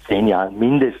 5 bis 10 Jahren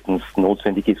mindestens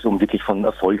notwendig ist, um wirklich von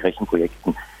erfolgreichen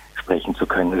Projekten sprechen zu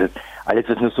können. Also alles,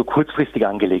 was nur so kurzfristig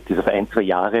angelegt ist, auf 1-2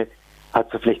 Jahre, hat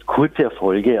zwar vielleicht kurze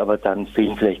Erfolge, aber dann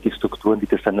fehlen vielleicht die Strukturen, die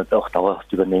das dann auch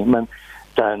dauerhaft übernehmen.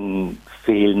 Dann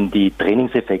fehlen die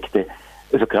Trainingseffekte.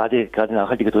 Also gerade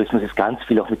nachhaltiger Tourismus ist ganz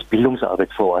viel auch mit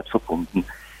Bildungsarbeit vor Ort verbunden,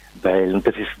 und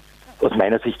das ist aus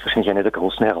meiner Sicht wahrscheinlich eine der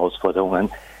großen Herausforderungen,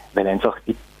 weil einfach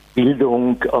die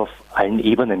Bildung auf allen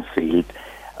Ebenen fehlt.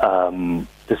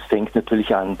 Das fängt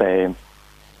natürlich an bei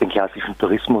den klassischen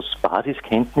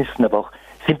Tourismus-Basiskenntnissen, aber auch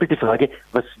simpel die Frage,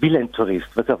 was will ein Tourist?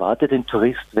 Was erwartet ein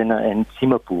Tourist, wenn er ein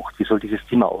Zimmer bucht? Wie soll dieses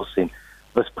Zimmer aussehen?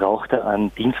 Was braucht er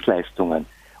an Dienstleistungen?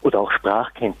 Oder auch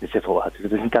Sprachkenntnisse vor Ort. Also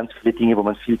das sind ganz viele Dinge, wo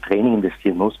man viel Training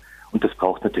investieren muss und das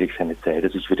braucht natürlich seine Zeit.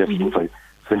 Also ich würde auf jeden Fall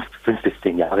 5 bis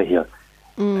 10 Jahre hier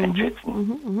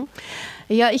einschätzen.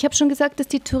 Ja, ich habe schon gesagt, dass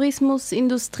die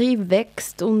Tourismusindustrie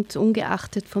wächst und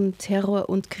ungeachtet von Terror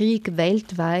und Krieg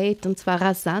weltweit und zwar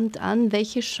rasant an.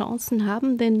 Welche Chancen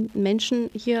haben denn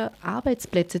Menschen hier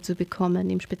Arbeitsplätze zu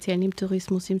bekommen, im Speziellen im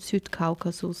Tourismus im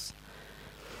Südkaukasus?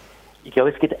 Ich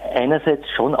glaube, es geht einerseits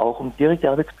schon auch um direkte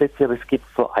Arbeitsplätze, aber es geht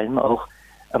vor allem auch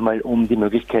einmal um die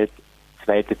Möglichkeit,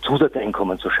 zweite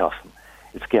Zusatzeinkommen zu schaffen.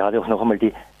 Jetzt gerade auch noch einmal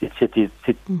die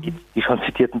schon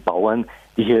zitierten Bauern,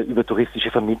 die hier über touristische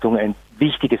Vermietung ein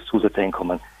wichtiges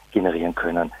Zusatzeinkommen generieren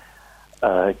können.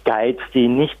 Guides, die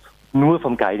nicht nur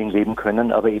vom Guiding leben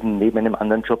können, aber eben neben einem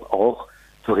anderen Job auch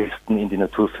Touristen in die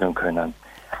Natur führen können.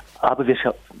 Aber wir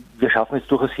schaffen es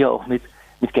durchaus hier auch mit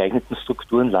geeigneten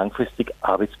Strukturen langfristig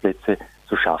Arbeitsplätze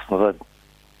zu schaffen. Aber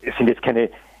es sind jetzt keine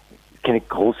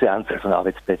große Anzahl von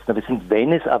Arbeitsplätzen, aber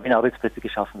wenn Arbeitsplätze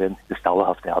geschaffen werden, sind es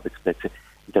dauerhafte Arbeitsplätze,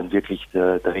 die dann wirklich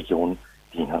der Region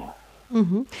dienen.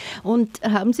 Und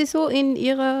haben Sie so in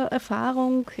Ihrer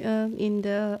Erfahrung in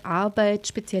der Arbeit,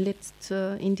 speziell jetzt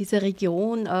in dieser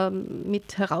Region,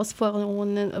 mit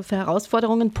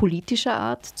Herausforderungen politischer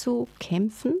Art zu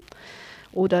kämpfen?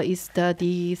 Oder sind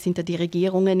da die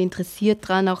Regierungen interessiert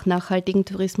daran, auch nachhaltigen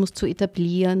Tourismus zu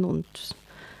etablieren und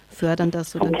fördern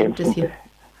das? Oder gibt es hier?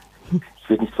 Ich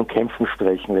würde nicht von Kämpfen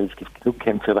sprechen, weil es gibt genug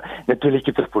Kämpfe, aber natürlich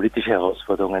gibt es politische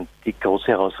Herausforderungen. Die große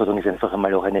Herausforderung ist einfach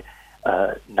einmal auch eine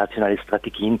nationale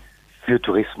Strategien für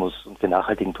Tourismus und für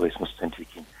nachhaltigen Tourismus zu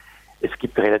entwickeln. Es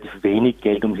gibt relativ wenig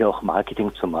Geld, um hier auch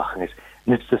Marketing zu machen. Es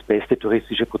nützt das beste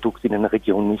touristische Produkt in einer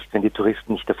Region nicht, wenn die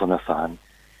Touristen nicht davon erfahren.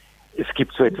 Es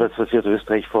gibt so etwas, was wir aus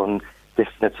Österreich von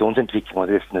Destinationsentwicklung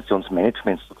oder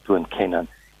Destinationsmanagementstrukturen kennen,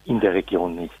 in der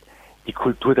Region nicht. Die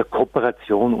Kultur der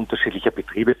Kooperation unterschiedlicher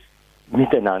Betriebe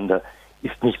miteinander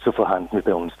ist nicht so vorhanden wie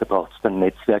bei uns. Da braucht es dann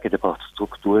Netzwerke, da braucht es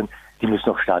Strukturen, die müssen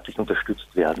auch staatlich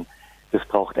unterstützt werden. Das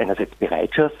braucht einerseits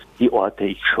Bereitschaft, die orte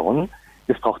ich schon,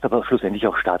 das braucht aber schlussendlich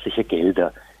auch staatliche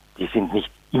Gelder. Die sind nicht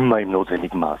immer im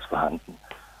notwendigen Maß vorhanden.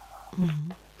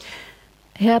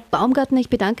 Herr Baumgartner, ich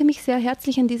bedanke mich sehr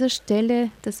herzlich an dieser Stelle,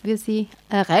 dass wir Sie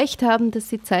erreicht haben, dass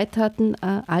Sie Zeit hatten.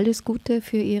 Alles Gute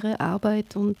für Ihre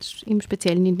Arbeit und im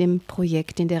Speziellen in dem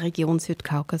Projekt in der Region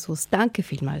Südkaukasus. Danke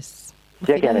vielmals.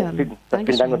 Sehr gerne. Vielen Dank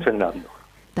und schönen Abend noch.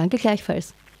 Danke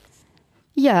gleichfalls.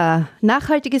 Ja,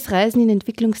 nachhaltiges Reisen in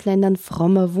Entwicklungsländern,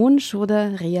 frommer Wunsch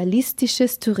oder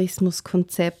realistisches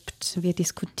Tourismuskonzept. Wir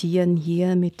diskutieren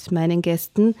hier mit meinen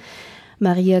Gästen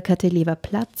Maria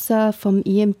Kateleva-Platzer vom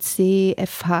IMC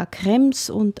FH Krems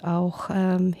und auch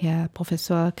Herr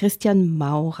Professor Christian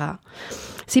Maurer.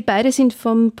 Sie beide sind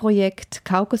vom Projekt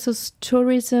Caucasus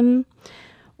Tourism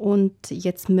und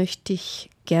jetzt möchte ich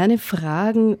gerne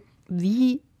fragen,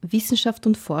 wie Wissenschaft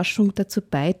und Forschung dazu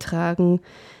beitragen,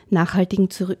 nachhaltigen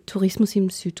Tourismus im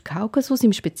Südkaukasus,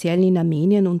 im Speziellen in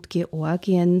Armenien und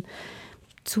Georgien,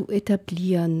 zu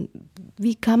etablieren.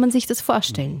 Wie kann man sich das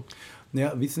vorstellen?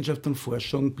 Ja, Wissenschaft und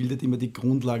Forschung bildet immer die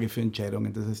Grundlage für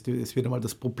Entscheidungen. Das heißt, es wird einmal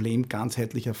das Problem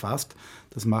ganzheitlich erfasst.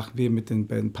 Das machen wir mit den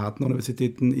beiden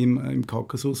Partneruniversitäten im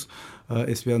Kaukasus.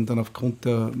 Es werden dann aufgrund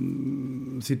der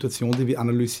Situation, die wir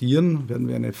analysieren, werden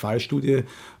wir eine Fallstudie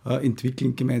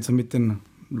entwickeln, gemeinsam mit den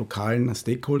lokalen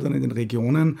Stakeholdern in den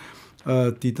Regionen,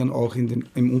 die dann auch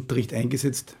im Unterricht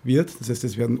eingesetzt wird. Das heißt,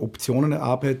 es werden Optionen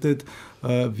erarbeitet,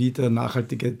 wie der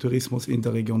nachhaltige Tourismus in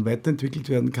der Region weiterentwickelt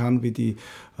werden kann,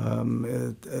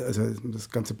 also das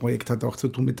ganze Projekt hat auch zu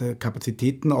tun mit der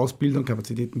Kapazitätenausbildung,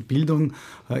 Kapazitätenbildung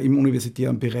im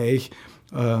universitären Bereich,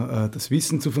 das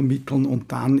Wissen zu vermitteln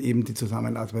und dann eben die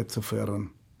Zusammenarbeit zu fördern.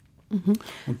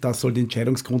 Und das soll die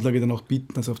Entscheidungsgrundlage dann auch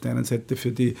bieten, also auf der einen Seite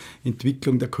für die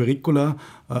Entwicklung der Curricula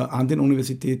an den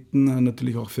Universitäten,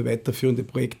 natürlich auch für weiterführende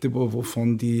Projekte,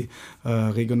 wovon die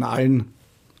regionalen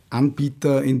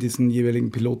Anbieter in diesen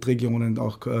jeweiligen Pilotregionen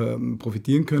auch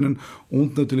profitieren können.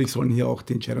 Und natürlich sollen hier auch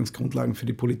die Entscheidungsgrundlagen für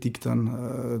die Politik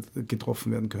dann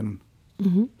getroffen werden können.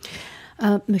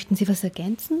 Möchten Sie was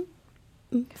ergänzen,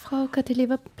 Frau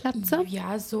Kateleva-Platzer?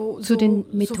 Ja, zu den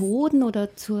Methoden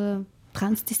oder zur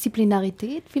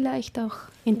Transdisziplinarität vielleicht auch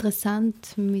interessant,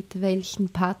 mit welchen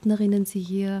Partnerinnen Sie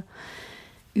hier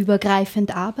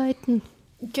übergreifend arbeiten?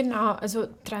 Genau, also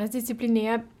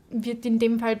transdisziplinär wird in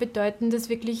dem Fall bedeuten, dass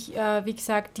wirklich, wie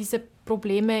gesagt, diese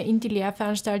Probleme in die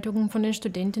Lehrveranstaltungen von den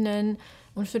Studentinnen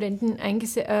und Studenten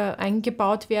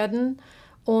eingebaut werden.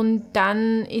 Und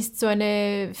dann ist so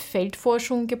eine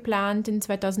Feldforschung geplant in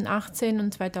 2018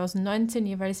 und 2019,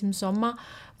 jeweils im Sommer,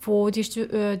 wo die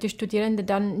Studierenden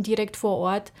dann direkt vor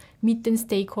Ort mit den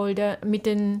Stakeholdern, mit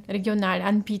den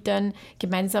Regionalanbietern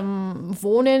gemeinsam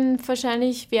wohnen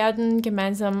wahrscheinlich werden,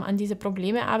 gemeinsam an diese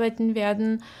Probleme arbeiten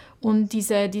werden und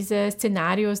diese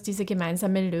Szenarios, diese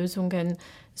gemeinsamen Lösungen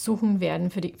suchen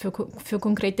werden für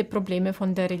konkrete Probleme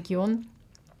von der Region.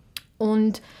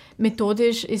 Und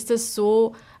methodisch ist es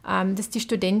so, dass die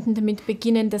Studenten damit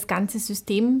beginnen, das ganze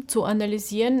System zu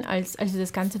analysieren, also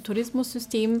das ganze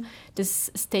Tourismussystem,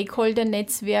 das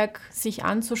Stakeholder-Netzwerk sich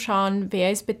anzuschauen,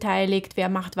 wer ist beteiligt, wer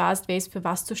macht was, wer ist für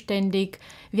was zuständig,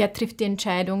 wer trifft die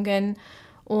Entscheidungen.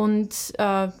 Und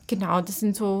genau, das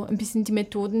sind so ein bisschen die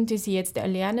Methoden, die sie jetzt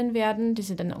erlernen werden, die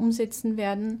sie dann umsetzen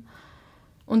werden.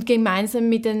 Und gemeinsam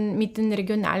mit den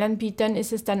Regionalanbietern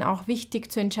ist es dann auch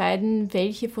wichtig zu entscheiden,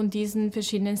 welche von diesen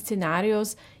verschiedenen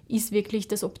Szenarios ist wirklich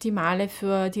das Optimale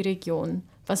für die Region.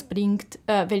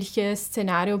 Welches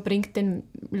Szenario bringt den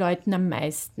Leuten am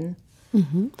meisten?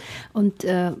 Und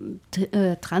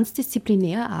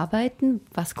transdisziplinär arbeiten,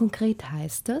 was konkret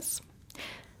heißt das?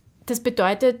 Das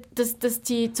bedeutet, dass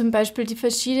die zum Beispiel die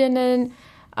verschiedenen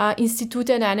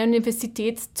Institute an einer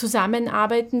Universität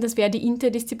zusammenarbeiten. Das wäre die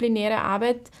interdisziplinäre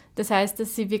Arbeit. Das heißt,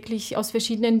 dass sie wirklich aus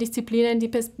verschiedenen Disziplinen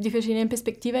die verschiedenen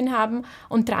Perspektiven haben.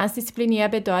 Und transdisziplinär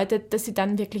bedeutet, dass sie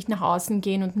dann wirklich nach außen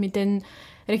gehen und mit den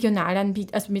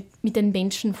Regionalanbietern, also mit den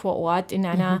Menschen vor Ort in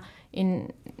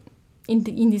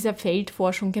dieser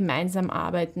Feldforschung gemeinsam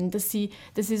arbeiten. Dass sie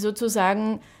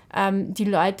sozusagen die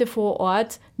Leute vor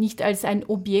Ort nicht als ein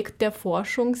Objekt der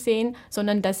Forschung sehen,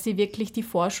 sondern dass sie wirklich die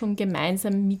Forschung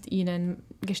gemeinsam mit ihnen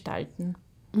gestalten.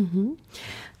 Mhm.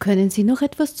 Können Sie noch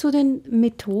etwas zu den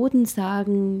Methoden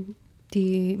sagen,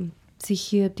 denen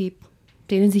sich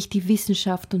die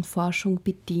Wissenschaft und Forschung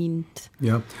bedient?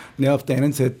 Ja, auf der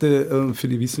einen Seite für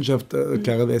die Wissenschaft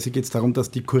klarerweise geht es darum, dass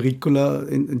die Curricula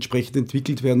entsprechend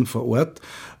entwickelt werden vor Ort.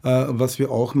 Was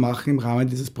wir auch machen im Rahmen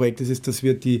dieses Projektes ist, dass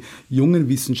wir die jungen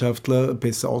Wissenschaftler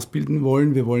besser ausbilden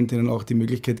wollen. Wir wollen denen auch die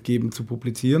Möglichkeit geben, zu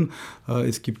publizieren.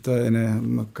 Es gibt da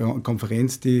eine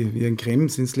Konferenz, die wir in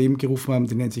Krems ins Leben gerufen haben,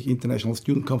 die nennt sich International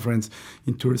Student Conference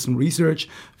in Tourism Research,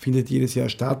 findet jedes Jahr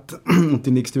statt und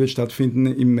die nächste wird stattfinden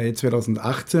im Mai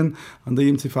 2018 an der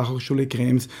IMC-Fachhochschule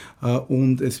Krems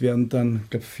und es werden dann, ich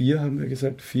glaube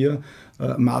 4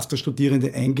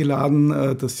 Masterstudierende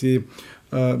eingeladen, dass sie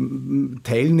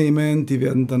teilnehmen. Die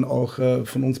werden dann auch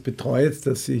von uns betreut,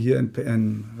 dass sie hier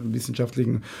einen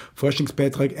wissenschaftlichen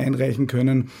Forschungsbeitrag einreichen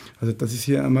können. Also das ist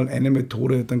hier einmal eine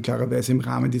Methode, dann klarerweise im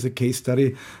Rahmen dieser Case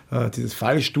Study, dieses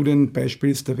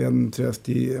Fallstudienbeispiels, da werden zuerst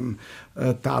die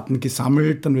Daten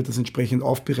gesammelt, dann wird das entsprechend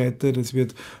aufbereitet, es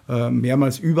wird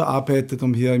mehrmals überarbeitet,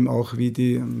 um hier eben auch,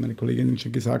 wie meine Kollegin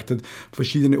schon gesagt hat,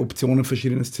 verschiedene Optionen,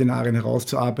 verschiedene Szenarien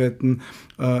herauszuarbeiten.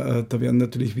 Da werden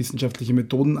natürlich wissenschaftliche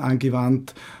Methoden angewandt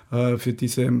für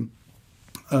diese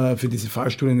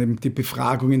Fallstudien, eben die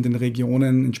Befragung in den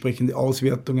Regionen, entsprechende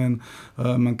Auswertungen.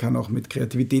 Man kann auch mit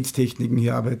Kreativitätstechniken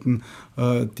hier arbeiten,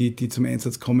 die zum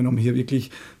Einsatz kommen, um hier wirklich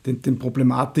den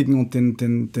Problematiken und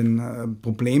den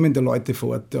Problemen der Leute vor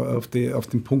Ort auf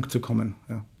den Punkt zu kommen.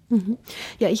 Ja.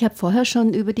 Ja, ich habe vorher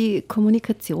schon über die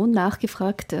Kommunikation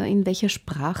nachgefragt, in welcher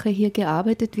Sprache hier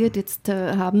gearbeitet wird. Jetzt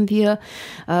haben wir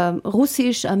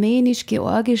Russisch, Armenisch,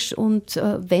 Georgisch und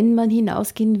wenn man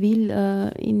hinausgehen will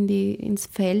ins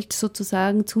Feld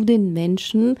sozusagen zu den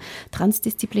Menschen,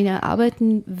 transdisziplinär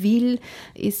arbeiten will,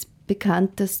 ist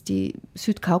bekannt, dass die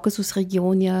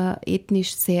Südkaukasusregion ja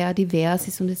ethnisch sehr divers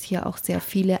ist und es hier auch sehr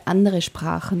viele andere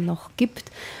Sprachen noch gibt.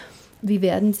 Wie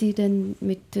werden Sie denn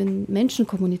mit den Menschen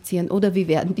kommunizieren oder wie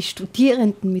werden die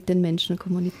Studierenden mit den Menschen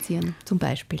kommunizieren, zum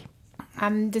Beispiel?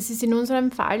 Das ist in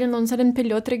unserem Fall, in unseren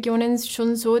Pilotregionen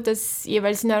schon so, dass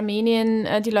jeweils in Armenien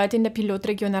die Leute in der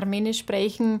Pilotregion Armenisch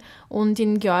sprechen und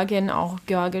in Georgien auch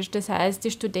Georgisch. Das heißt, die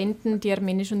Studenten, die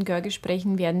Armenisch und Georgisch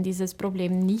sprechen, werden dieses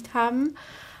Problem nicht haben.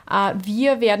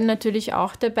 Wir werden natürlich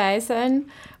auch dabei sein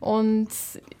und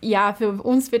ja, für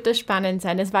uns wird das spannend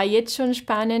sein. Es war jetzt schon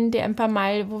spannend, ein paar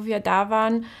Mal, wo wir da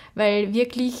waren, weil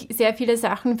wirklich sehr viele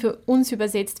Sachen für uns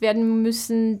übersetzt werden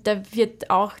müssen. Da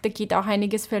geht auch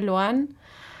einiges verloren.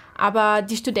 Aber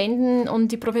die Studenten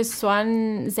und die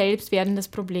Professoren selbst werden das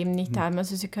Problem nicht haben.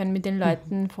 Also sie können mit den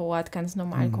Leuten vor Ort ganz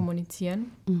normal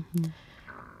kommunizieren.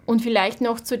 Und vielleicht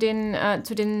noch zu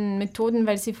den Methoden,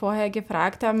 weil Sie vorher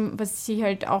gefragt haben, was Sie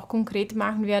halt auch konkret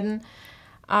machen werden.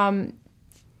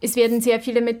 Es werden sehr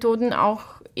viele Methoden auch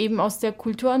eben aus der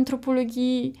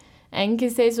Kulturanthropologie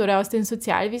eingesetzt oder aus den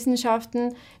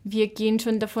Sozialwissenschaften. Wir gehen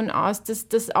schon davon aus,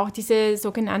 dass auch diese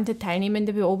sogenannte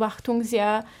teilnehmende Beobachtung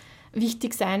sehr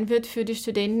wichtig sein wird für die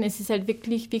Studenten. Es ist halt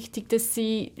wirklich wichtig, dass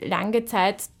sie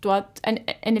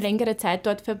eine längere Zeit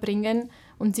dort verbringen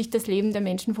und sich das Leben der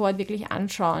Menschen vor Ort wirklich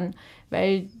anschauen,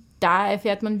 weil da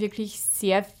erfährt man wirklich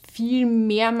sehr viel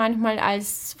mehr manchmal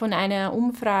als von einer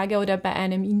Umfrage oder bei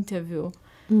einem Interview.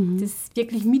 Das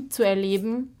wirklich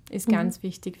mitzuerleben, ist ganz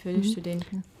wichtig für die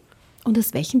Studenten. Und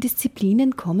aus welchen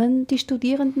Disziplinen kommen die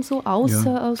Studierenden so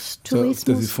außer aus Tourismus?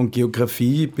 Das ist von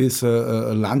Geografie bis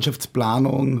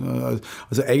Landschaftsplanung.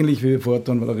 Also eigentlich, wie wir vorher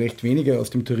waren, war da recht wenige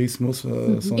aus dem Tourismus.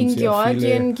 In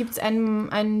Georgien gibt es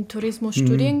einen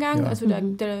Tourismusstudiengang, also da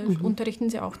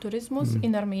unterrichten sie auch Tourismus,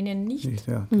 in Armenien nicht.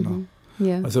 Ja, genau.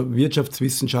 Ja. Also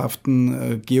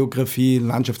Wirtschaftswissenschaften, Geografie,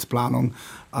 Landschaftsplanung,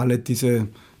 alle diese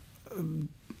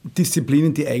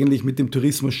Disziplinen, die eigentlich mit dem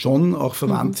Tourismus schon auch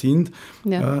verwandt sind,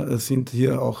 sind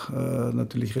hier auch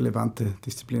natürlich relevante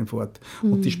Disziplinen vor Ort.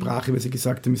 Und die Sprache, wie Sie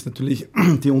gesagt haben, ist natürlich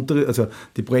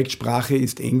die Projektsprache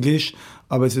ist Englisch,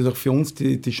 aber es ist auch für uns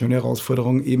die schöne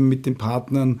Herausforderung, eben mit den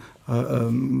Partnern,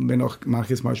 wenn auch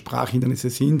manches Mal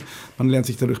Sprachhindernisse sind, man lernt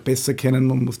sich dadurch besser kennen,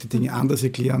 man muss die Dinge anders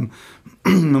erklären,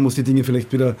 man muss die Dinge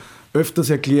vielleicht wieder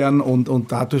öfters erklären und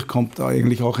dadurch kommt da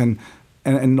eigentlich auch ein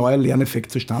neuer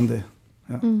Lerneffekt zustande.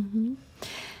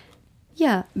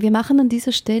 Ja, wir machen an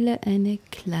dieser Stelle eine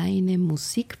kleine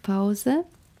Musikpause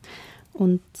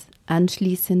und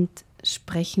anschließend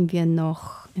sprechen wir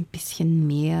noch ein bisschen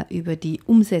mehr über die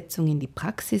Umsetzung in die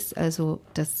Praxis, also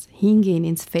das Hingehen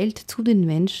ins Feld zu den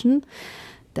Menschen.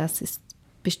 Das ist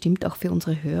bestimmt auch für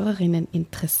unsere Hörerinnen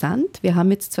interessant. Wir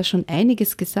haben jetzt zwar schon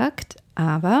einiges gesagt,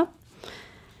 aber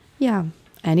ja,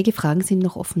 einige Fragen sind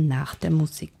noch offen nach der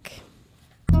Musik.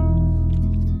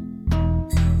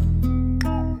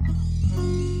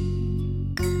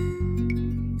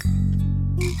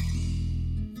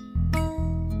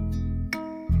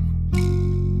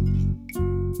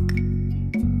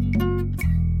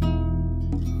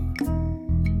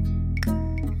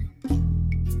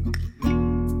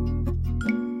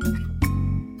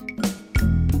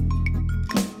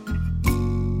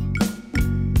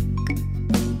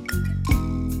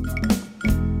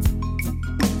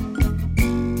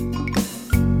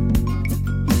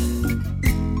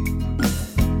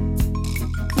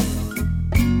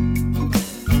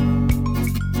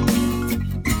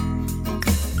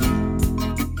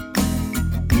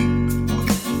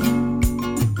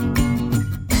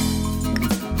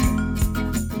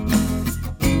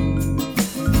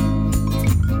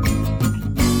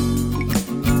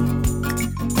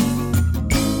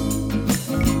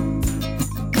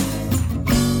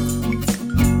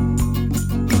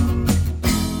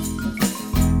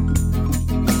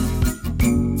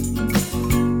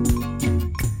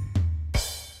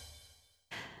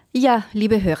 Ja,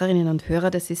 liebe Hörerinnen und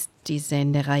Hörer, das ist die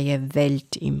Sendereihe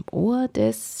Welt im Ohr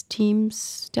des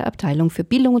Teams der Abteilung für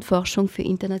Bildung und Forschung für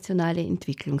internationale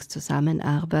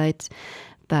Entwicklungszusammenarbeit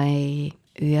bei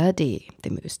ÖAD,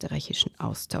 dem österreichischen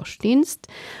Austauschdienst.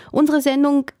 Unsere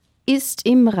Sendung ist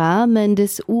im Rahmen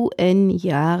des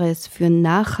UN-Jahres für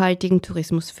nachhaltigen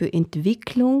Tourismus für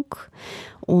Entwicklung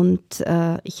und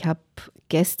ich habe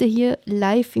Gäste hier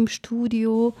live im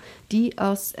Studio, die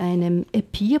aus einem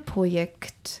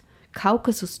EPIR-Projekt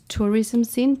Kaukasus Tourism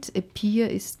sind. EPIR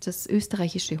ist das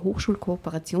österreichische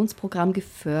Hochschulkooperationsprogramm,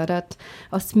 gefördert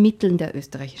aus Mitteln der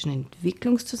österreichischen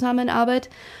Entwicklungszusammenarbeit.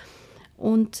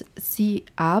 Und sie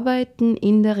arbeiten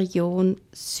in der Region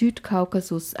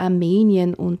Südkaukasus,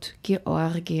 Armenien und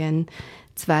Georgien.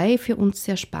 Zwei für uns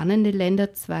sehr spannende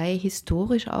Länder, zwei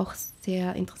historisch auch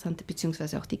sehr interessante,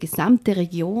 beziehungsweise auch die gesamte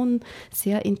Region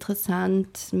sehr interessant.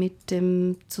 Mit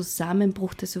dem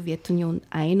Zusammenbruch der Sowjetunion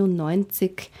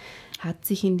 1991 hat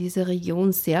sich in dieser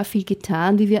Region sehr viel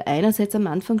getan, wie wir einerseits am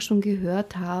Anfang schon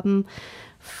gehört haben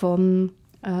vom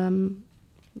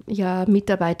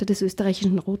Mitarbeiter des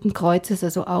österreichischen Roten Kreuzes,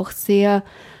 also auch sehr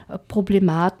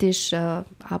problematisch,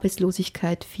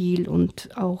 Arbeitslosigkeit viel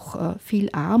und auch viel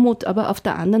Armut, aber auf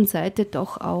der anderen Seite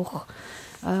doch auch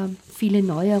viele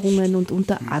Neuerungen und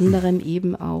unter anderem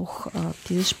eben auch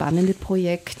dieses spannende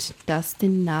Projekt, das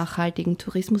den nachhaltigen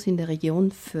Tourismus in der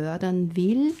Region fördern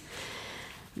will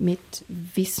mit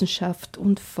Wissenschaft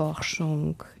und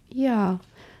Forschung. Ja,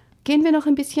 gehen wir noch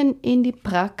ein bisschen in die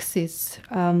Praxis.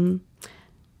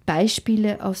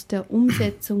 Beispiele aus der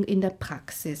Umsetzung in der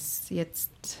Praxis.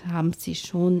 Jetzt haben Sie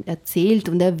schon erzählt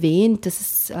und erwähnt, dass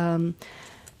es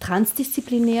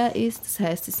transdisziplinär ist. Das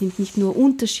heißt, es sind nicht nur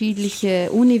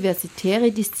unterschiedliche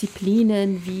universitäre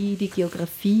Disziplinen wie die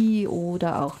Geografie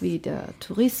oder auch wie der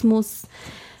Tourismus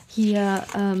hier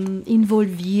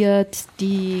involviert.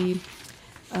 Die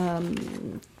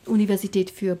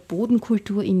Universität für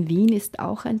Bodenkultur in Wien ist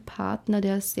auch ein Partner,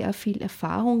 der sehr viel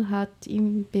Erfahrung hat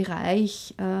im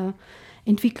Bereich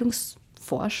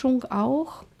Entwicklungsforschung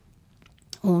auch.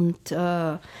 Und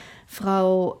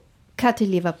Frau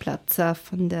Katileva-Platzer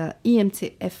von der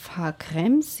IMC-FH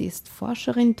Krems, sie ist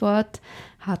Forscherin dort,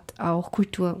 hat auch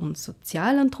Kultur- und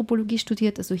Sozialanthropologie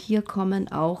studiert. Also hier kommen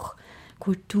auch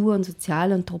kultur- und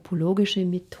sozialanthropologische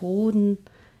Methoden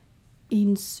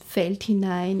ins Feld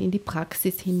hinein, in die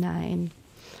Praxis hinein.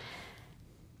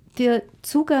 Der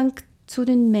Zugang zu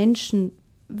den Menschen,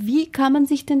 wie kann man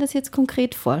sich denn das jetzt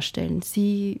konkret vorstellen?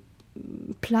 Sie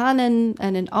planen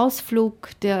einen Ausflug,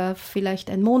 der vielleicht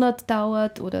einen Monat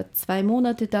dauert oder 2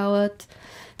 Monate dauert.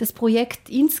 Das Projekt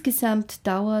insgesamt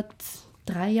dauert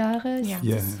 3 Jahre,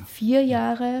 4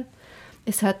 Jahre.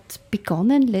 Es hat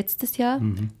begonnen letztes Jahr.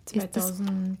 Das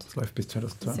läuft bis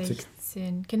 2020.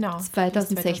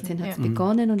 2016 hat es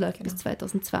begonnen und läuft bis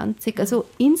 2020. Also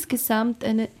insgesamt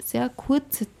eine sehr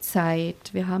kurze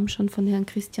Zeit. Wir haben schon von Herrn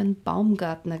Christian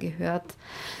Baumgartner gehört,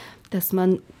 dass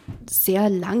man sehr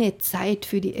lange Zeit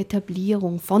für die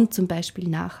Etablierung von zum Beispiel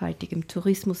nachhaltigem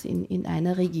Tourismus in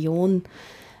einer Region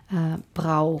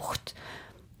braucht.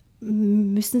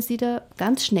 Müssen Sie da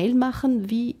ganz schnell machen?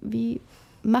 Wie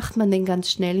macht man denn ganz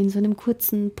schnell in so einem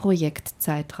kurzen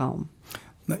Projektzeitraum?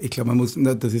 Ich glaube,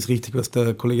 das ist richtig, was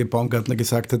der Kollege Baumgartner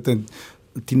gesagt hat, denn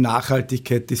die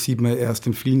Nachhaltigkeit, die sieht man erst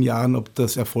in vielen Jahren, ob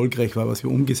das erfolgreich war, was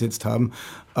wir umgesetzt haben.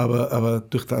 Aber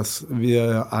durch das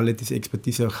wir alle diese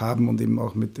Expertise auch haben und eben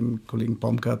auch mit dem Kollegen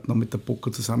Baumgartner und mit der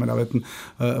BOKU zusammenarbeiten,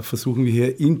 versuchen wir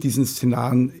hier in diesen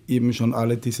Szenarien eben schon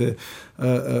alle diese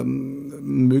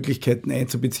Möglichkeiten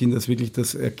einzubeziehen, dass wirklich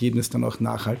das Ergebnis dann auch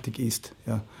nachhaltig ist.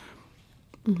 Ja.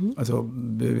 Also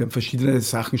wir haben verschiedene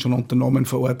Sachen schon unternommen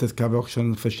vor Ort. Es gab auch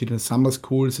schon verschiedene Summer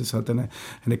Schools. Es hat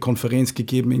eine Konferenz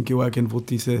gegeben in Georgien, wo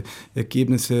diese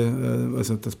Ergebnisse,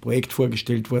 also das Projekt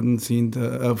vorgestellt worden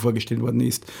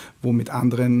ist, wo mit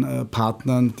anderen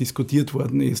Partnern diskutiert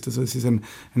worden ist. Also es ist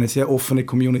eine sehr offene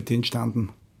Community entstanden.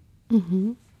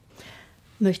 Mhm.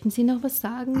 Möchten Sie noch was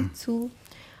sagen zu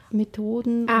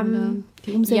Methoden oder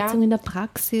die Umsetzung in der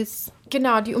Praxis?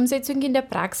 Genau, die Umsetzung in der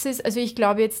Praxis. Also ich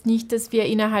glaube jetzt nicht, dass wir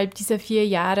innerhalb dieser 4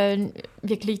 Jahre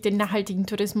wirklich den nachhaltigen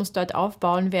Tourismus dort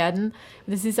aufbauen werden.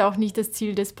 Das ist auch nicht das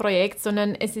Ziel des Projekts,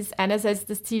 sondern es ist einerseits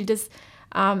das Ziel, dass,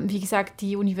 wie gesagt,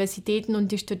 die Universitäten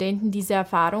und die Studenten diese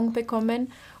Erfahrung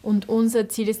bekommen. Und unser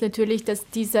Ziel ist natürlich, dass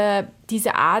diese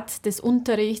Art des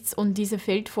Unterrichts und diese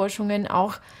Feldforschungen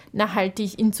auch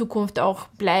nachhaltig in Zukunft auch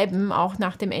bleiben, auch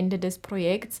nach dem Ende des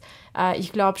Projekts.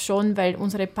 Ich glaube schon, weil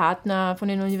unsere Partner von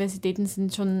den Universitäten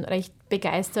sind schon recht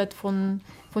begeistert von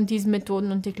diesen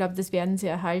Methoden und ich glaube, das werden sie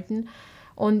erhalten.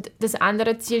 Und das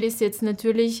andere Ziel ist jetzt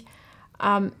natürlich,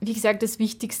 wie gesagt, das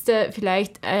Wichtigste,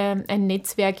 vielleicht ein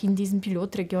Netzwerk in diesen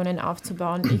Pilotregionen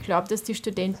aufzubauen. Ich glaube, dass die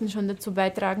Studenten schon dazu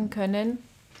beitragen können,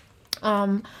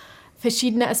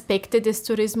 verschiedene Aspekte des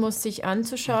Tourismus sich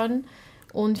anzuschauen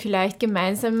und vielleicht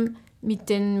gemeinsam mit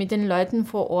den Leuten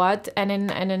vor Ort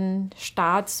einen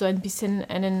Start, so ein bisschen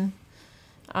einen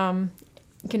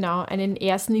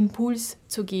ersten Impuls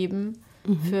zu geben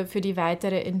für die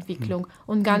weitere Entwicklung.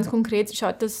 Und ganz konkret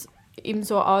schaut das eben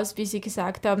so aus, wie Sie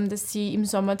gesagt haben, dass Sie im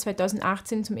Sommer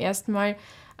 2018 zum ersten Mal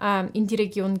in die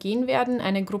Region gehen werden.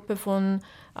 Eine Gruppe von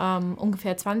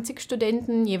ungefähr 20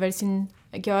 Studenten, jeweils in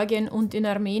Georgien und in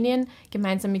Armenien,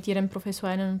 gemeinsam mit ihren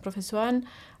Professorinnen und Professoren.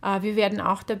 Wir werden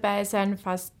auch dabei sein,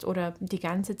 fast oder die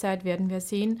ganze Zeit werden wir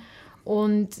sehen.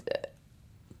 Und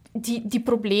die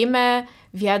Probleme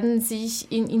werden sich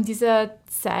in dieser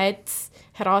Zeit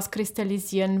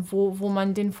herauskristallisieren, wo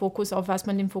man auf was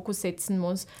man den Fokus setzen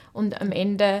muss. Und am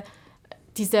Ende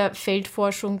dieser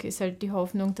Feldforschung ist halt die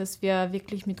Hoffnung, dass wir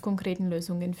wirklich mit konkreten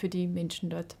Lösungen für die Menschen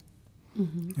dort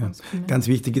Ganz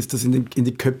wichtig ist, das in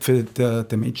die Köpfe der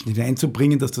Menschen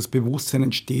hineinzubringen, dass das Bewusstsein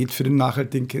entsteht für den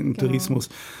nachhaltigen Tourismus.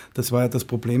 Das war ja das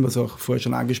Problem, was auch vorher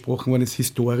schon angesprochen worden ist,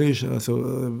 historisch.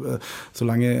 Also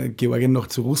solange Georgien noch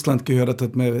zu Russland gehört hat,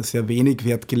 hat man sehr wenig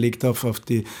Wert gelegt auf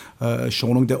die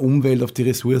Schonung der Umwelt, auf die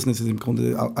Ressourcen. Es ist im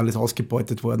Grunde alles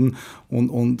ausgebeutet worden.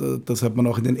 Und das hat man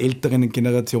auch in den älteren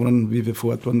Generationen, wie wir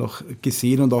vor Ort waren, noch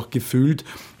gesehen und auch gefühlt.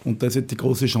 Und da ist jetzt die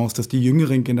große Chance, dass die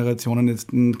jüngeren Generationen jetzt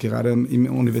gerade im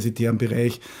universitären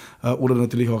Bereich oder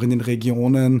natürlich auch in den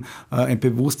Regionen ein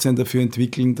Bewusstsein dafür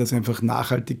entwickeln, dass einfach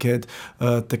Nachhaltigkeit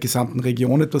der gesamten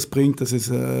Region etwas bringt, dass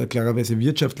es klarerweise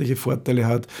wirtschaftliche Vorteile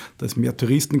hat, dass mehr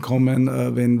Touristen kommen,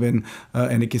 wenn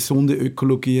eine gesunde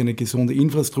Ökologie, eine gesunde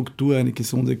Infrastruktur, eine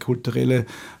gesunde kulturelle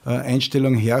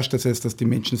Einstellung herrscht. Das heißt, dass die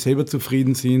Menschen selber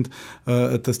zufrieden sind.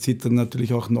 Das zieht dann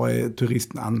natürlich auch neue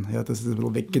Touristen an. Ja, dass es ein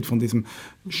bisschen weggeht von diesem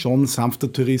schon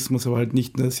sanfter Tourismus, aber halt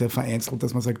nicht nur sehr vereinzelt,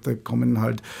 dass man sagt, da kommen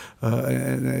halt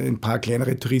ein paar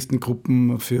kleinere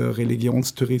Touristengruppen für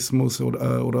Religionstourismus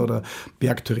oder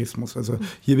Bergtourismus. Also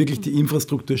hier wirklich die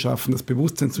Infrastruktur schaffen, das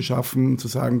Bewusstsein zu schaffen, zu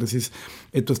sagen, das ist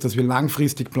etwas, das wir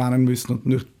langfristig planen müssen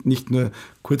und nicht nur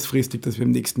kurzfristig, dass wir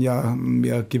im nächsten Jahr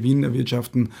mehr Gewinn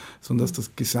erwirtschaften, sondern dass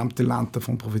das gesamte Land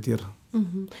davon profitiert.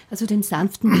 Also den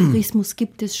sanften Tourismus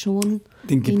gibt es schon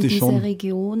in dieser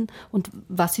Region. Und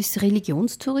was ist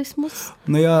Religionstourismus?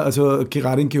 Naja, also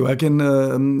gerade in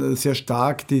Georgien sehr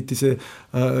stark diese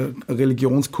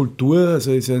Religionskultur.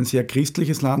 Also es ist ein sehr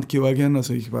christliches Land, Georgien.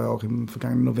 Also ich war auch im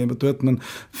vergangenen November dort. Man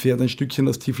fährt ein Stückchen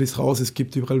aus Tiflis raus. Es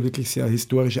gibt überall wirklich sehr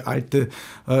historische alte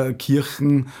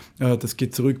Kirchen. Das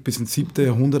geht zurück bis ins 7.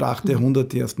 Jahrhundert, 8.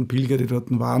 Jahrhundert, die ersten Pilger, die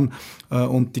dort waren.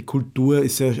 Und die Kultur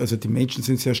ist also die Menschen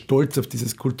sind sehr stolz auf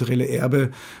dieses kulturelle Erbe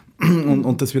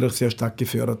und das wird auch sehr stark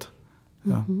gefördert.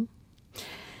 Ja.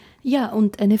 Ja,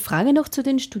 und eine Frage noch zu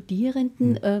den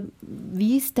Studierenden.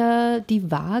 Wie ist da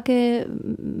die Waage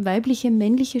weibliche,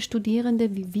 männliche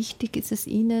Studierende? Wie wichtig ist es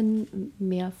Ihnen,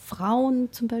 mehr Frauen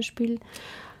zum Beispiel?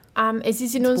 Es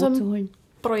ist in unserem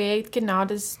Projekt genau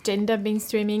das Gender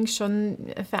Mainstreaming schon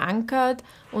verankert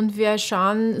und wir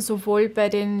schauen sowohl bei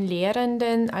den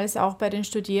Lehrenden als auch bei den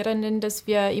Studierenden, dass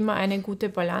wir immer eine gute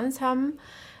Balance haben.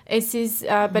 Es ist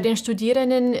bei den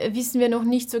Studierenden wissen wir noch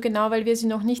nicht so genau, weil wir sie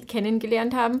noch nicht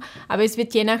kennengelernt haben. Aber es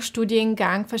wird je nach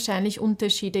Studiengang wahrscheinlich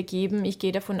Unterschiede geben. Ich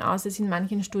gehe davon aus, dass in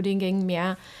manchen Studiengängen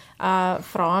mehr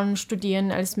Frauen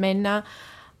studieren als Männer.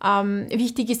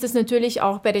 Wichtig ist das natürlich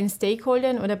auch bei den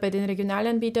Stakeholdern oder bei den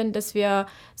Regionalanbietern, dass wir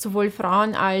sowohl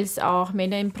Frauen als auch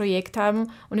Männer im Projekt haben.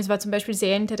 Und es war zum Beispiel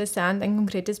sehr interessant, ein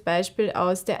konkretes Beispiel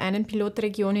aus der einen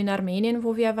Pilotregion in Armenien,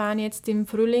 wo wir waren jetzt im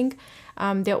Frühling.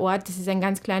 Der Ort, das ist ein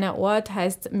ganz kleiner Ort,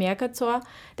 heißt Merkazor.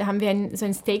 Da haben wir so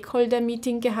ein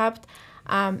Stakeholder-Meeting gehabt.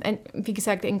 Wie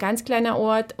gesagt, ein ganz kleiner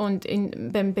Ort und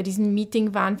bei diesem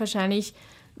Meeting waren wahrscheinlich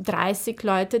 30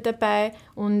 Leute dabei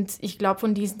und ich glaube,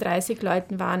 von diesen 30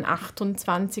 Leuten waren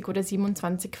 28 oder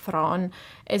 27 Frauen.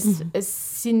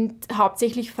 Es sind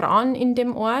hauptsächlich Frauen in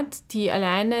dem Ort, die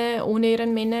alleine ohne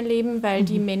ihren Männer leben, weil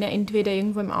die Männer entweder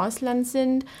irgendwo im Ausland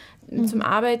sind zum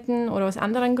Arbeiten oder aus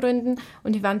anderen Gründen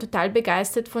und die waren total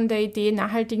begeistert von der Idee,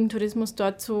 nachhaltigen Tourismus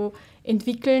dort zu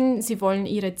entwickeln. Sie wollen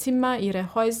ihre Zimmer,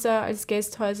 ihre Häuser als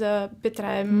Gasthäuser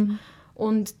betreiben.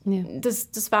 Und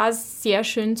das war sehr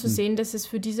schön zu sehen, dass es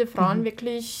für diese Frauen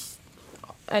wirklich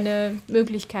eine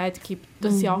Möglichkeit gibt,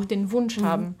 dass sie auch den Wunsch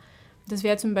haben. Das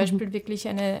wäre zum Beispiel wirklich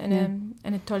eine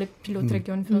tolle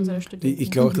Pilotregion für unsere Studenten.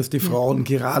 Ich glaube auch, dass die Frauen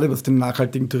gerade was den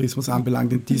nachhaltigen Tourismus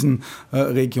anbelangt, in diesen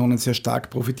Regionen sehr stark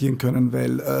profitieren können,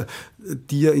 weil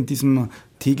die ja in diesem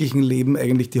täglichen Leben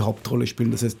eigentlich die Hauptrolle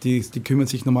spielen. Das heißt, die kümmern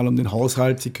sich normal um den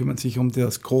Haushalt, sie kümmern sich um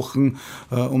das Kochen,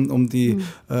 um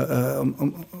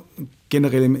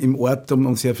generell im Ort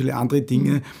um sehr viele andere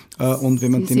Dinge. Und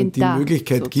wenn man denen die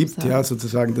Möglichkeit gibt,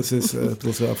 sozusagen, dass es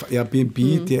auf Airbnb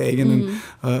die eigenen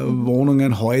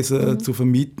Wohnungen, Häuser zu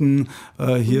vermieten,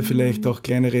 hier vielleicht auch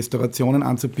kleine Restaurationen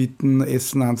anzubieten,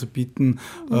 Essen anzubieten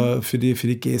für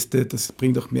die Gäste, das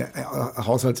bringt auch mehr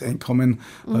Haushaltseinkommen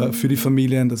für die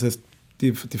Familien. Das heißt,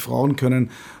 die Frauen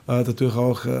können dadurch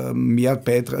auch mehr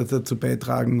dazu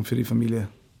beitragen für die Familie.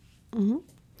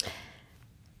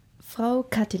 Frau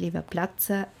Kathi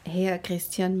Lever-Platzer, Herr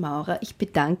Christian Maurer, ich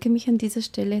bedanke mich an dieser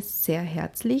Stelle sehr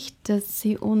herzlich, dass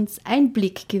Sie uns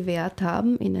Einblick gewährt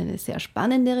haben in eine sehr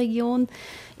spannende Region,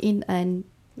 in ein,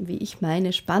 wie ich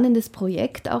meine, spannendes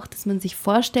Projekt auch, dass man sich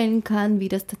vorstellen kann, wie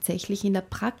das tatsächlich in der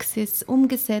Praxis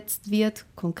umgesetzt wird,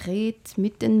 konkret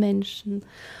mit den Menschen.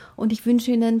 Und ich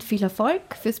wünsche Ihnen viel Erfolg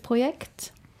fürs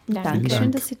Projekt.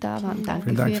 Dankeschön, dass Sie da waren.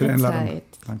 Danke für Ihre Zeit.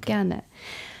 Danke. Gerne.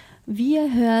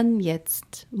 Wir hören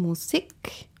jetzt Musik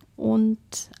und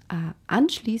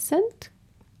anschließend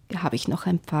habe ich noch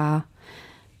ein paar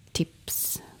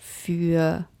Tipps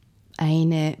für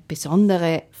eine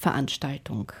besondere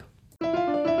Veranstaltung.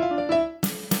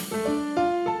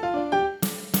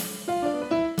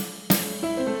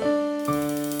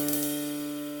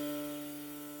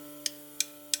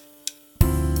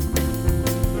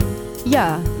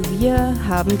 Ja, wir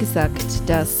haben gesagt,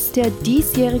 dass der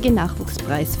diesjährige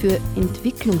Nachwuchspreis für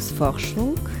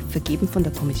Entwicklungsforschung, vergeben von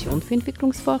der Kommission für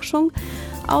Entwicklungsforschung,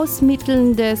 aus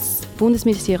Mitteln des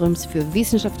Bundesministeriums für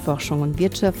Wissenschaft, Forschung und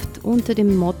Wirtschaft unter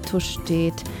dem Motto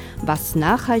steht, was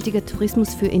nachhaltiger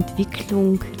Tourismus für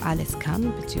Entwicklung alles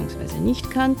kann bzw. nicht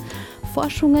kann,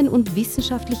 Forschungen und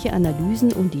wissenschaftliche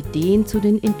Analysen und Ideen zu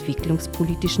den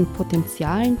entwicklungspolitischen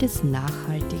Potenzialen des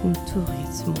nachhaltigen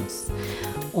Tourismus.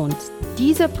 Und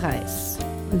dieser Preis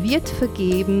wird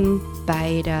vergeben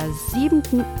bei der 7.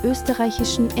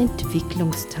 österreichischen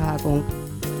Entwicklungstagung.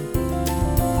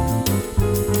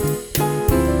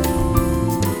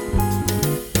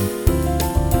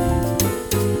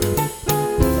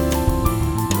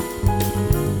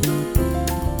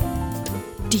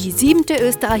 Die 7.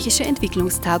 österreichische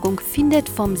Entwicklungstagung findet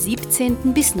vom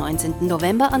 17. bis 19.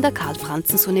 November an der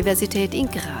Karl-Franzens-Universität in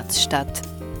Graz statt.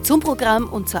 Zum Programm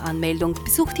und zur Anmeldung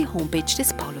besucht die Homepage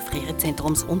des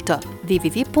Paulo-Freire-Zentrums unter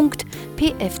www.pfz.at.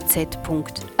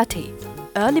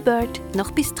 Early Bird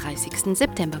noch bis 30.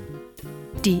 September.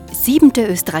 Die 7.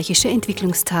 österreichische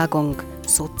Entwicklungstagung.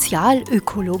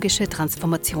 Sozial-ökologische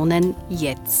Transformationen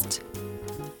jetzt.